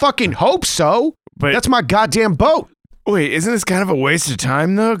I fucking hope so. But That's my goddamn boat. wait, isn't this kind of a waste of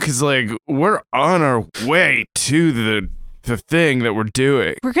time though? Because like we're on our way to the thing that we're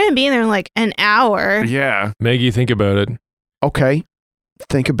doing. we're gonna be in there in like an hour. Yeah. Maggie, think about it. Okay,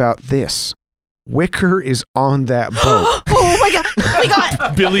 think about this. Wicker is on that boat. Oh my God. We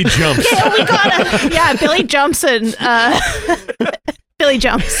got Billy jumps. Gail, we got yeah, Billy jumps and Billy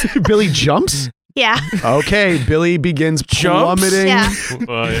jumps. Billy jumps? Yeah. Okay, Billy begins Jumps? plummeting Yeah.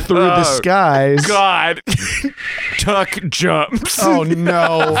 through the skies. God. Tuck jumps. Oh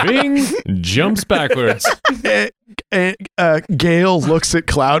no. Bing jumps backwards. Gale looks at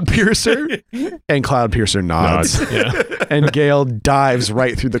Cloudpiercer, and Cloudpiercer nods. Yeah. And Gale dives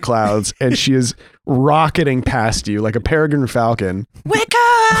right through the clouds, and she is rocketing past you like a peregrine falcon. Wicker!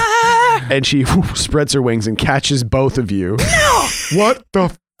 And she spreads her wings and catches both of you. No! What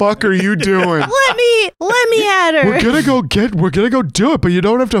the fuck are you doing? Let me at her. We're gonna go do it, but you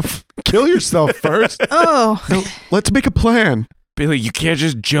don't have to kill yourself first. Oh. No, let's make a plan. Billy, you can't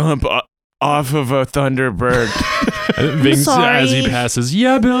just jump off of a Thunderbird. Bing, sorry. as he passes.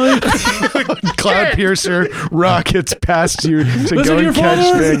 Yeah, Billy. Cloudpiercer rockets past you to Listen go to and your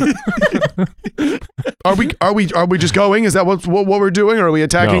catch Bing. Are we just going? Is that what we're doing? Or are we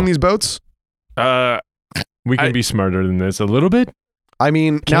attacking No. these boats? We can be smarter than this a little bit. I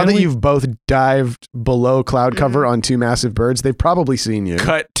mean, now Can that we? you've both dived below cloud cover on two massive birds, they've probably seen you.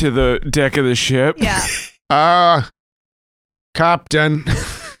 Cut to the deck of the ship. Yeah. Captain,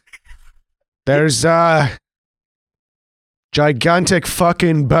 there's a gigantic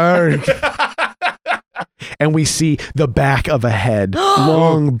fucking bird. And we see the back of a head,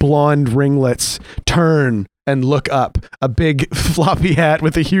 long blonde ringlets, turn and look up, a big floppy hat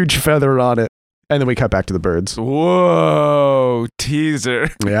with a huge feather on it. And then we cut back to the birds. Whoa, teaser.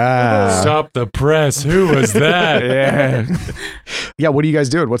 Yeah. Stop the press. Who was that? Yeah. Yeah, what are you guys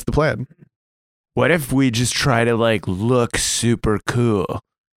doing? What's the plan? What if we just try to like look super cool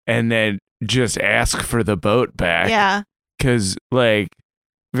and then just ask for the boat back? Yeah. Because like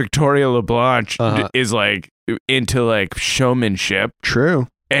Victoria LeBlanc Uh-huh. is like into like showmanship, True.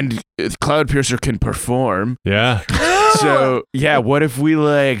 and Cloudpiercer can perform. Yeah. So yeah, what if we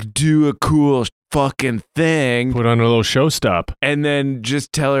like do a cool fucking thing Put on a little show stop. and then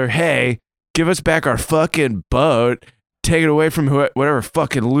just tell her, hey, give us back our fucking boat, take it away from whatever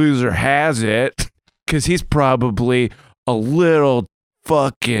fucking loser has it, because he's probably a little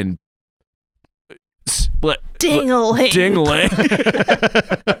fucking Ding-a-ling. dingling.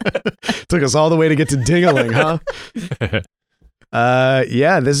 Took us all the way to get to Dingaling, huh?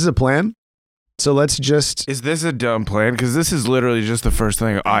 Yeah, this is a plan. So let's just. Is this a dumb plan? Because this is literally just the first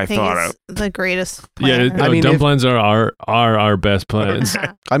thing I think thought it's of. the greatest Yeah, plan. no, I mean, dumb if- plans are our best plans.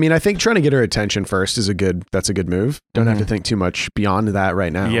 I mean, I think trying to get her attention first is that's a good move. Don't have to think too much beyond that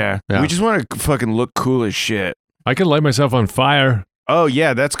right now. Yeah. Yeah. We just want to fucking look cool as shit. I could light myself on fire. Oh,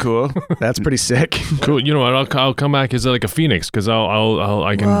 yeah, that's cool. That's pretty sick. Cool. You know what? I'll come back as like a phoenix because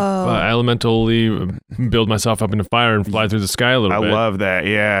I can Whoa. elementally build myself up in a fire and fly through the sky a little I bit. love that.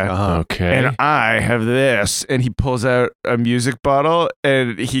 Yeah. Uh-huh. Okay. And I have this. And he pulls out a music bottle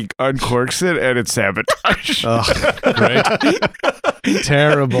and he uncorks it and it's sabotage. Ugh, Great.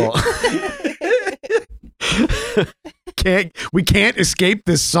 terrible. We can't escape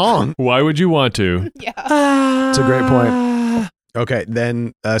this song. Why would you want to? Yeah. It's a great point. Okay,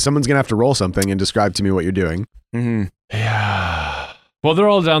 then someone's gonna have to roll something and describe to me what you're doing. Mhm. Yeah. Well, they're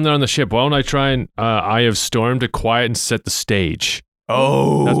all down there on the ship. Why don't I try and Eye of Storm to quiet and set the stage?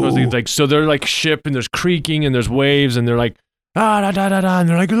 Oh. That's supposed to be like, so they're like ship and there's creaking and there's waves and they're like, da da da da, and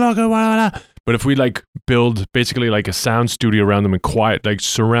they're like, look, but if we like build basically like a sound studio around them and quiet, like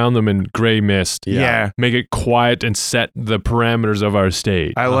surround them in gray mist, Yeah. make it quiet and set the parameters of our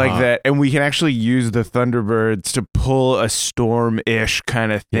stage. I like that. And we can actually use the Thunderbirds to pull a storm-ish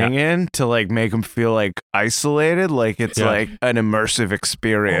kind of thing in to like make them feel like isolated, like it's Yeah. like an immersive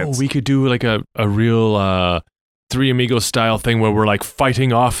experience. Oh, we could do like a real Three Amigos style thing where we're like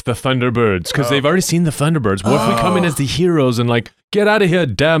fighting off the Thunderbirds because they've already seen the Thunderbirds. What if we come in as the heroes and like, get out of here,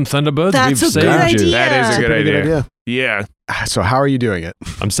 damn Thunderbirds, That's we've a saved good you. idea. That is That's a good Pretty idea. Yeah. So how are you doing it?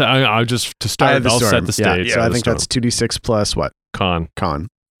 I'll just to Eye start. of the I'll Storm. set the stage. Yeah, so Eye I of the think Storm. that's 2d6 plus what? con Con.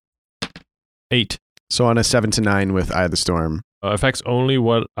 8. So on a 7 to 9 with Eye of the Storm. Affects only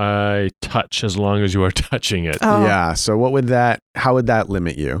what I touch as long as you are touching it. Oh. Yeah. So how would that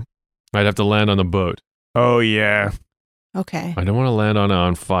limit you? I'd have to land on the boat. Oh, yeah. Okay. I don't want to land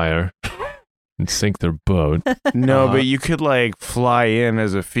on fire and sink their boat. No, Uh-huh. but you could like fly in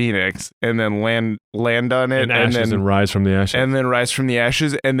as a phoenix and then land on it And ashes and rise from the ashes. and then rise from the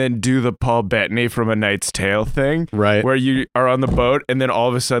ashes and then do the Paul Bettany from A Knight's Tale thing Right. where you are on the boat and then all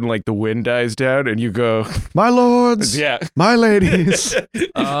of a sudden like the wind dies down and you go, My lords, yeah, my ladies.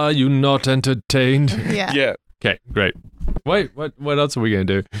 Are you not entertained? Yeah. yeah. Okay, great. Wait, what else are we gonna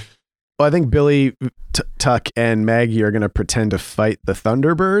do? Well, I think Billy, Tuck, and Maggie are going to pretend to fight the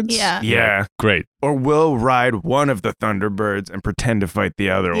Thunderbirds. Yeah. Yeah. Great. Or we'll ride one of the Thunderbirds and pretend to fight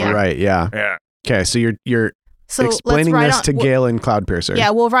the other Yeah. one. Right. Yeah. Yeah. Okay. So you're So explaining let's ride this on, to Gale and Cloudpiercer. Yeah,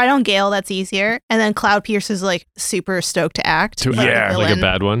 we'll ride on Gale. That's easier. And then Cloudpiercer's like super stoked to act. To like Yeah, a like a villain.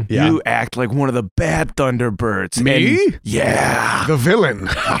 bad one. Yeah. You act like one of the bad Thunderbirds. Me? And- yeah. The villain.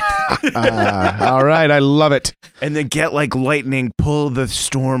 All right. I love it. And then get like lightning, pull the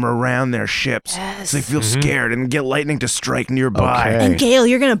storm around their ships. Yes. So they feel Mhm. scared and get lightning to strike nearby. Okay. And Gale,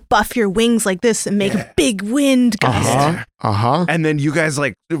 you're gonna buff your wings like this and make a big wind gust. Uh-huh. Uh-huh. And then you guys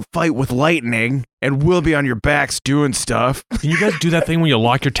like fight with lightning and we'll be on your backs doing stuff. Can you guys do that thing where you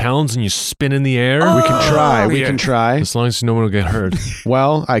lock your talons and you spin in the air? Oh. We can try. Oh, We yeah. can try. As long as no one will get hurt.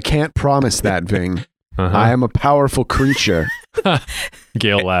 Well, I can't promise that, Ving. Uh-huh. I am a powerful creature.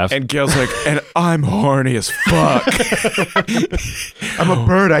 Gail laughs. And Gail's like, and I'm horny as fuck. I'm a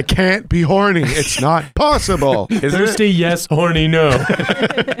bird. I can't be horny. It's not possible. Is there Thirsty, yes. Horny, no.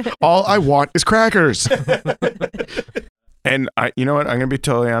 All I want is crackers. And you know what? I'm gonna be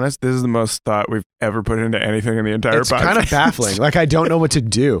totally honest. This is the most thought we've ever put into anything in the entire It's podcast. kind of baffling. Like I don't know what to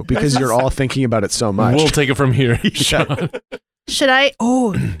do because you're all thinking about it so much. We'll take it from here. Sean. Should I?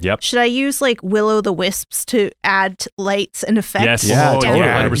 Oh, Yep. should I use like Will-o'-the-Wisps to add lights and effects? Yes. Yeah, Oh, totally.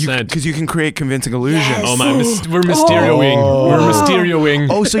 yeah, 100%. Because you can create convincing illusions. Yes. Oh my, we're Mysterioing. Oh. We're Mysterioing.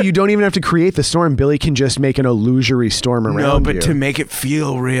 Oh, so you don't even have to create the storm. Billy can just make an illusory storm around No, but you. to make it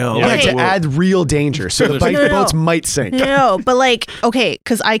feel real. Yeah. Yeah, Okay. to add real danger. So the bike No, no, no. boats might sink. No, but like, okay,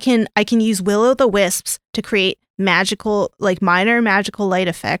 because I can use Will-o'-the-Wisps to create magical, like minor magical light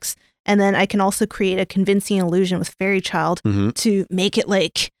effects, and then I can also create a convincing illusion with Fairy Child Mhm. to make it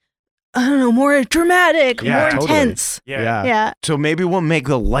like I don't know, more dramatic, Yeah, more totally. intense. Yeah. Yeah. So maybe we'll make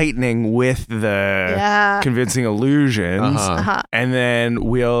the lightning with the Yeah. convincing illusions. Uh-huh. And then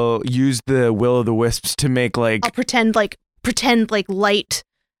we'll use the will-o'-the-wisps to make like I'll pretend like light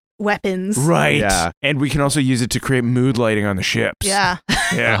weapons. right. Yeah. And we can also use it to create mood lighting on the ships. Yeah.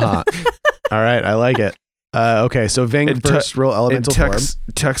 Yeah. Uh-huh. All right, I like it. Okay, so Ving And first roll And elemental form.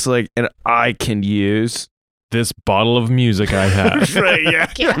 Tux like, and I can use. This bottle of music I have. Right,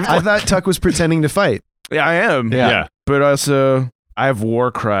 yeah. Yeah. I thought Tuck was pretending to fight. Yeah, I am. Yeah. But also, I have war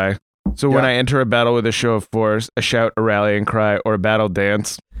cry. So when Yeah. I enter a battle with a show of force, a shout, a rallying cry, or a battle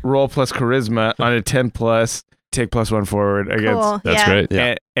dance, roll plus charisma on a 10 plus, take plus 1 forward against. Cool. That's yeah. great.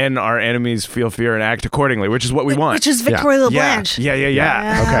 Yeah. And our enemies feel fear and act accordingly, which is what we want. Which is Victoria yeah. LeBlanche. Yeah.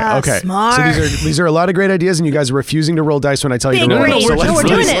 Yeah, Okay. Smart. So these are a lot of great ideas, and you guys are refusing to roll dice when I tell you to Being roll. great. So No, let's- we're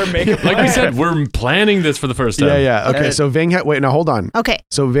doing let's- it. Like we said, we're planning this for the first time. Yeah. Okay. So Ving, wait, now hold on. Okay.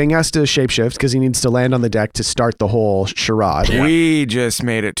 So Ving has to shapeshift because he needs to land on the deck to start the whole charade. We just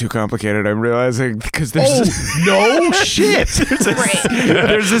made it too complicated, I'm realizing, because there's no shit. Great.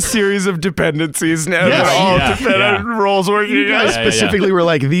 there's a series of dependencies now Yes. that all Yeah. depend Yeah. on roles working You guys against. specifically were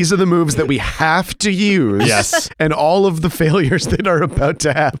like, these are the moves that we have to use. Yes. And all of the failures that are about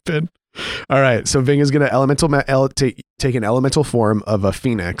to happen. All right. So Ving is going to take an elemental form of a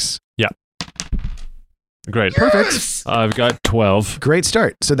phoenix. Great. Perfect. I've got 12. Great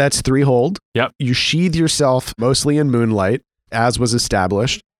start. So that's 3 hold. Yep. You sheathe yourself mostly in moonlight, as was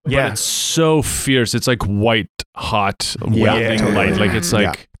established. But Yeah. it's so fierce. It's like white hot welding totally. light. Like it's like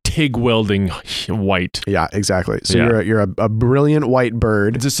Yeah. TIG welding white. Yeah, exactly. So Yeah. you're a brilliant white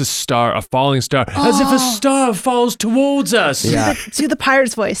bird. Just a star, a falling star. As if a star falls towards us. Yeah. Do the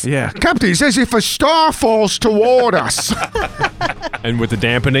pirate's voice. Yeah. Captain, it's as if a star falls toward us. And with the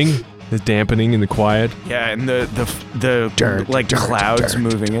dampening in the quiet. Yeah, and the Dirt, like dirt, clouds dirt.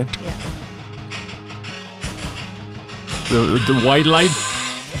 moving it. The white light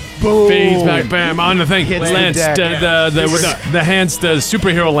Boom. fades back, bam, on the thing. Hits the Lands deck. with the hands, the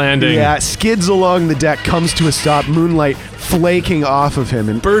superhero landing. Yeah, skids along the deck, comes to a stop, moonlight flaking off of him,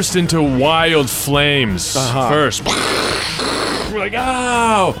 and Burst into wild flames first. We're like,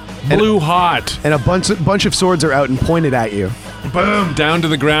 ow! Blue hot. a bunch of swords are out and pointed at you. Boom! Down to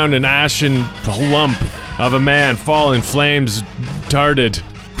the ground, an ashen lump of a man falling, flames darted.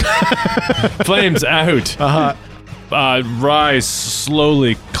 Flames out. Rise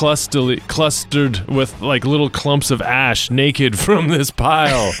slowly, clustered with like little clumps of ash, naked from this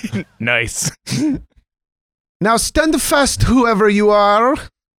pile. Nice. Now stand fast, whoever you are.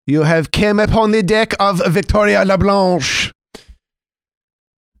 You have came upon the deck of Victoria LeBlanche.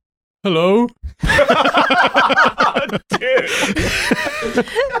 Hello?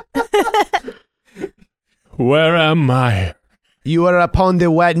 Where am I? You are upon the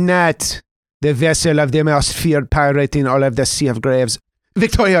White Knight, the vessel of the most feared pirate in all of the Sea of Graves,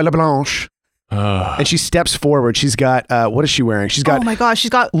 Victoria LeBlanche. And she steps forward. She's got, what is she wearing? She's got Oh my gosh, she's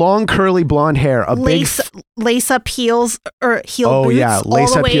got long curly blonde hair, a lace up heels or heel Oh, boots yeah, all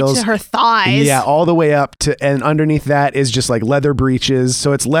lace the up way heels. to her thighs. Yeah, all the way up to, and underneath that is just like leather breeches.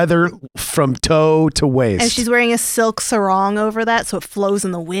 So it's leather from toe to waist. And she's wearing a silk sarong over that, so it flows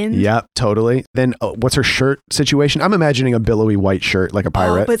in the wind. Yep, totally. Then what's her shirt situation? I'm imagining a billowy white shirt like a Oh,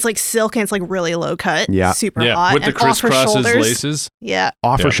 pirate. but it's like silk and it's like really low cut. Yeah. Super Yeah, hot. with the and off her crisscrosses shoulders. laces. Yeah.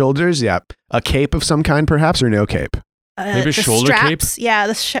 Off her Yep. shoulders, yep. A cape of some kind, perhaps, or no cape? Maybe a The shoulder cape? straps, yeah,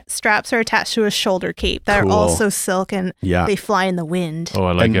 the straps are attached to a shoulder cape that Cool. are also silk and Yeah. they fly in the wind. Oh,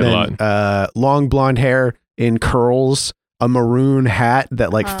 I like and it a then, lot. long blonde hair in curls, a maroon hat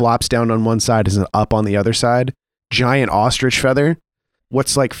that like Uh-huh. flops down on one side and up on the other side, giant ostrich feather.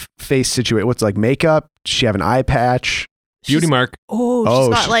 What's like face situation? What's like makeup? Does she have an eye patch? Beauty She's- mark. Oh, Oh,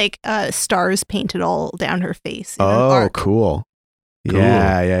 she's got she- like stars painted all down her face. in an Oh, arc. cool. Cool.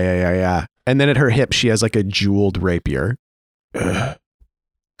 Yeah. And then at her hip, she has like a jeweled rapier.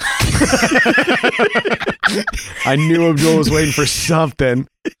 I knew Abdul was waiting for something.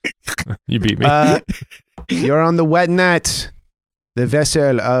 You beat me. You're on the Wet Knight, the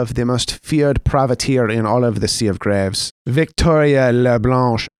vessel of the most feared privateer in all of the Sea of Graves, Victoria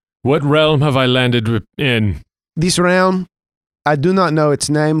LeBlanche. What realm have I landed in? This realm, I do not know its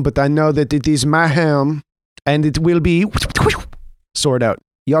name, but I know that it is my home, and it will be sword out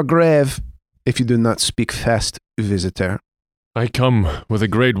your grave if you do not speak fast, visitor. I come with a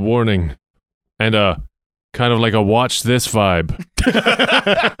great warning and a kind of like a watch this vibe.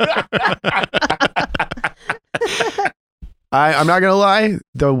 I'm not gonna lie.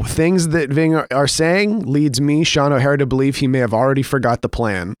 The things that Ving are saying leads me, Sean O'Hare, to believe he may have already forgot the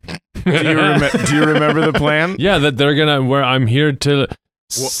plan. Do you remember the plan? Yeah, that they're gonna. Where I'm here to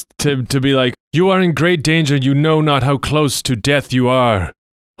to be like, you are in great danger. You know not how close to death you are.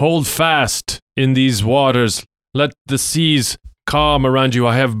 Hold fast in these waters. Let the seas calm around you.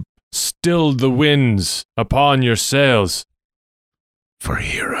 I have stilled the winds upon your sails. For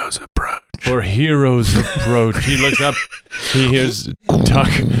heroes approach. For heroes approach. He looks up. He hears Tuck.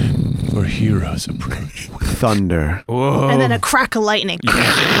 For heroes approach. Thunder. Whoa. And then a crack of lightning.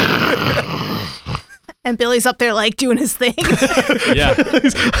 And Billy's up there like doing his thing. Yeah.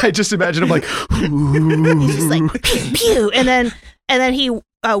 I just imagine him like, He's just like pew pew, and then he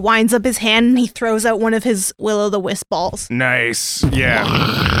winds up his hand and he throws out one of his will-o'-the-wisp balls. Nice. Yeah.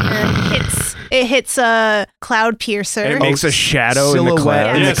 And it hits a cloud piercer. And it makes a shadow in the silhouette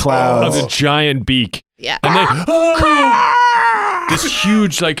clouds. in the Yes, clouds. of a giant beak. Yeah. And then this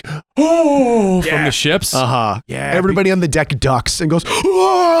huge like from the ships. uh-huh. Yeah. Everybody on the deck ducks and goes,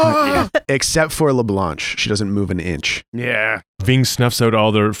 "Ah!" Except for LeBlanche. She doesn't move an inch. Yeah. Ving snuffs out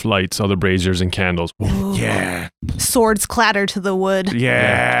all their lights, all the braziers and candles. Yeah. Swords clatter to the wood.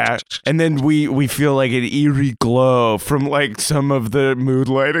 Yeah. And then we feel like an eerie glow from like some of the mood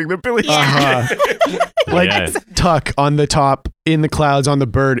lighting that Billy Uh-huh. Like Yeah. Tuck on the top in the clouds on the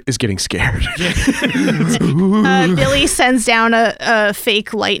bird is getting scared. Billy sends down a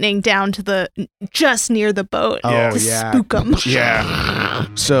fake lightning down to just near the boat Oh, to yeah. spook them. Yeah.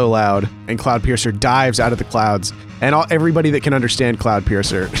 So loud. And Cloudpiercer dives out of the clouds. And everybody that can understand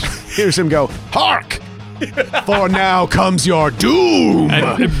Cloudpiercer hears him go, "Hark! For now comes your doom!"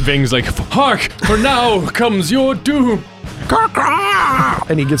 And Ving's like, hark, for now comes your doom.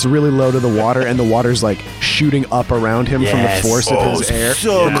 And he gets really low to the water, and the water's like shooting up around him from the force of his air.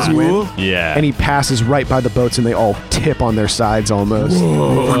 So and his cool. wind. Yeah. And he passes right by the boats, and they all tip on their sides almost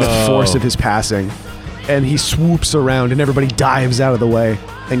from the force of his passing. And he swoops around, and everybody dives out of the way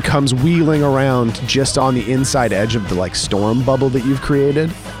and comes wheeling around just on the inside edge of the like storm bubble that you've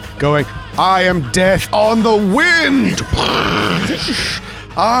created, going, "I am death on the wind!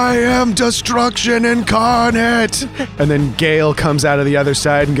 I am destruction incarnate!" And then Gale comes out of the other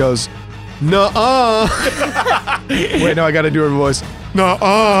side and goes, "Nuh-uh." Wait, no, I gotta do her voice.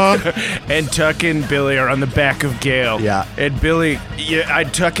 "Nuh-uh." And Tuck and Billy are on the back of Gale. Yeah. And Billy,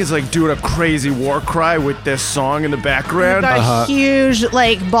 Tuck is like doing a crazy war cry with this song in the background. Got a huge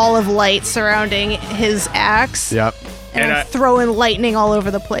like ball of light surrounding his axe. Yep. And throwing lightning all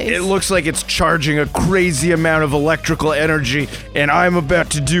over the place. It looks like it's charging a crazy amount of electrical energy, and I'm about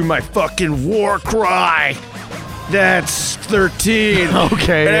to do my fucking war cry. That's 13.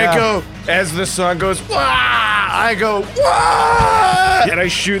 Okay, And yeah. I go, as the song goes, wah! I go, wah! And I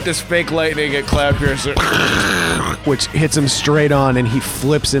shoot this fake lightning at Cloudpiercer. Which hits him straight on, and he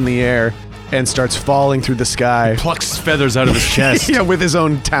flips in the air and starts falling through the sky. Plucks feathers out of his chest. Yeah, with his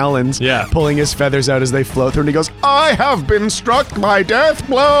own talons. Yeah. Pulling his feathers out as they float through, and he goes, "I have been struck by death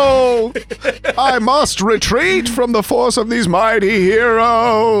blow. I must retreat from the force of these mighty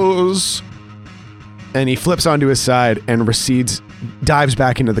heroes." And he flips onto his side and recedes, dives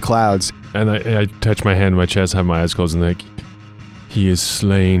back into the clouds. And I touch my hand on my chest, have my eyes closed, and like, he is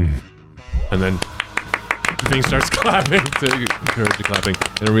slain. And then Ving starts clapping to encourage the clapping.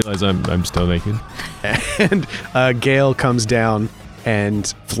 And I realize I'm still naked. And Gale comes down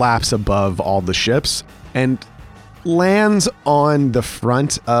and flaps above all the ships and lands on the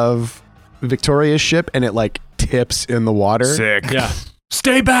front of Victoria's ship, and it like tips in the water. Sick. Yeah.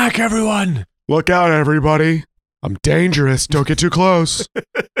 Stay back, everyone! "Look out, everybody. I'm dangerous. Don't get too close."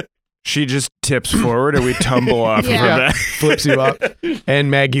 She just tips forward and we tumble off Yeah. of her back. Flips you up.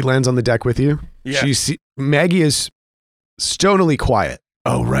 And Maggie lands on the deck with you. Yeah. Maggie is stonily quiet.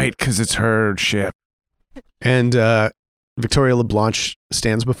 Oh, right, because it's her ship. And Victoria LeBlanche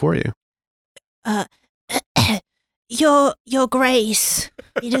stands before you. Your Grace,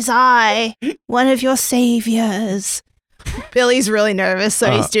 it is I, one of your saviors. Billy's really nervous,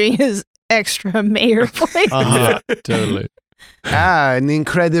 so he's doing his extra mayor voice. Yeah, totally. An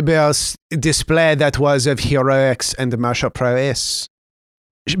incredible display that was of heroics and martial prowess.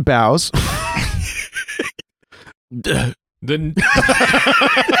 She bows. Then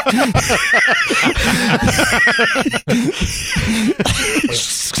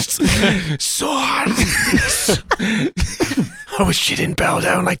Swords! I wish she didn't bow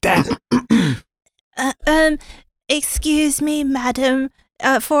down like that. Excuse me, madam,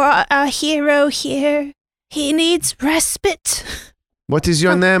 for our hero here. He needs respite. What is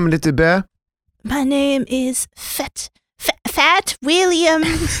your name, little bear? My name is Fat William.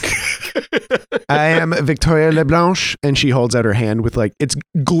 I am Victoria LeBlanche. And she holds out her hand with like, it's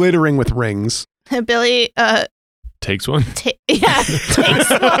glittering with rings. Billy takes one. Yeah, takes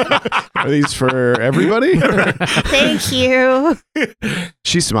one. Are these for everybody? Thank you.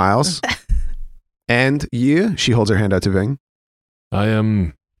 She smiles. And you? She holds her hand out to Ving. I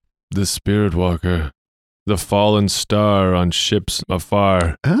am the spirit walker, the fallen star on ships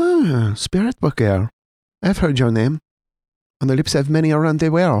afar. Ah, Spirit Walker. I've heard your name on the lips of many around the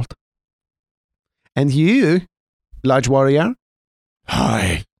world. And you, Large Warrior?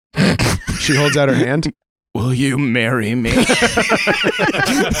 Hi. She holds out her hand. Will you marry me?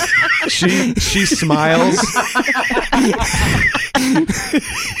 She smiles.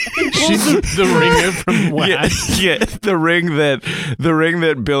 The ringer from Whack. yeah, the ring that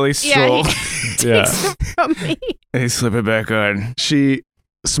Billy Yeah, stole. Yeah. Takes it from me. Hey, slip it back on. She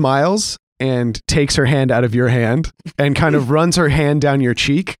smiles and takes her hand out of your hand and kind of runs her hand down your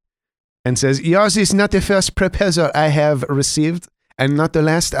cheek and says, yours is not the first proposal I have received and not the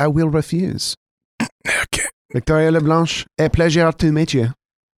last I will refuse. Okay. Victoria LeBlanche, a pleasure to meet you.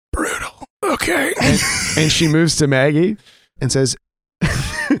 Brutal. Okay. And she moves to Maggie and says,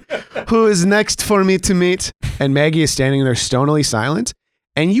 who is next for me to meet? And Maggie is standing there stonily silent.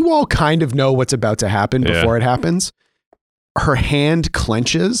 And you all kind of know what's about to happen before it happens. Her hand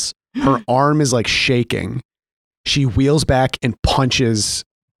clenches. Her arm is like shaking. She wheels back and punches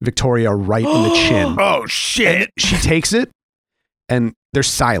Victoria right in the chin. Oh, shit. She takes it and there's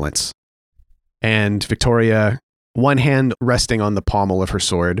silence. And Victoria, one hand resting on the pommel of her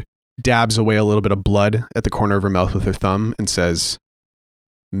sword, dabs away a little bit of blood at the corner of her mouth with her thumb and says,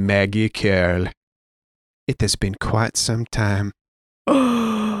 Maggie Carroll, it has been quite some time.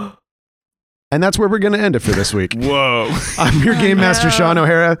 And that's where we're going to end it for this week. Whoa. I'm your Game Master, Sean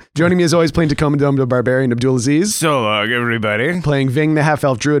O'Hara. Joining me as always, playing Tacoma Dome the Barbarian, Abdul Aziz. So long, everybody. Playing Ving the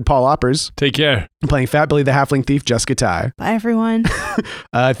Half-Elf Druid, Paul Oppers. Take care. And playing Fat Billy the Halfling Thief, Jessica Ty. Bye, everyone.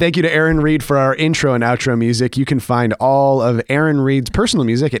 Thank you to Aaron Reed for our intro and outro music. You can find all of Aaron Reed's personal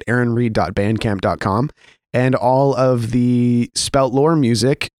music at aaronreed.bandcamp.com and all of the Spelt Lore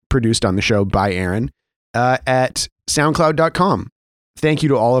music produced on the show by Aaron at soundcloud.com. Thank you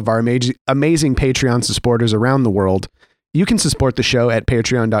to all of our amazing Patreon supporters around the world. You can support the show at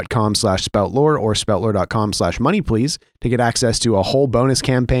patreon.com/spoutlore or spoutlore.com/moneyplease to get access to a whole bonus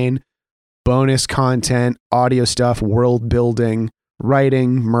campaign, bonus content, audio stuff, world building,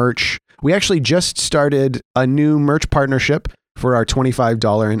 writing, merch. We actually just started a new merch partnership for our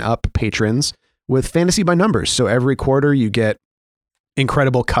 $25 and up patrons with Fantasy by Numbers. So every quarter you get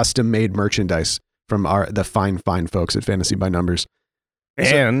incredible custom made merchandise from the fine folks at Fantasy by Numbers.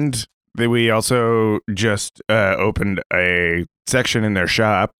 And we also just opened a section in their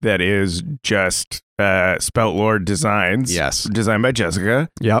shop that is just Spelt Lore designs. Yes. Designed by Jessica.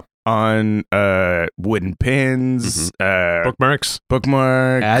 Yep. On wooden pins, Bookmarks.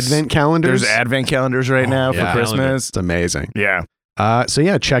 bookmarks. Advent calendars. There's advent calendars right now for yeah. Christmas. It's amazing. Yeah. So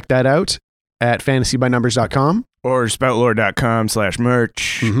yeah, check that out at fantasybynumbers.com. Or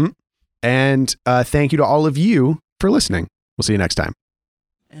spoutlore.com/merch. Mm-hmm. And thank you to all of you for listening. We'll see you next time.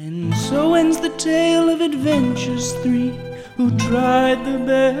 And so ends the tale of adventures three who tried the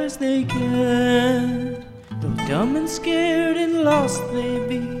best they can. Though dumb and scared and lost they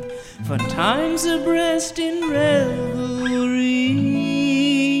be, fun times abreast in revelry.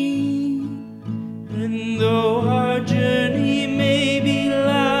 And though our journey may be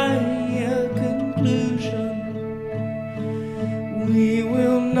like a conclusion, we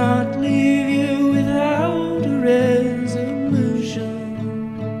will not leave you without a resolution.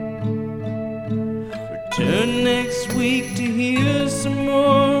 Return next week to hear some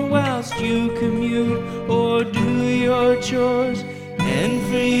more whilst you commute or do your chores. And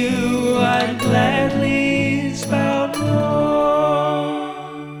for you, I'd gladly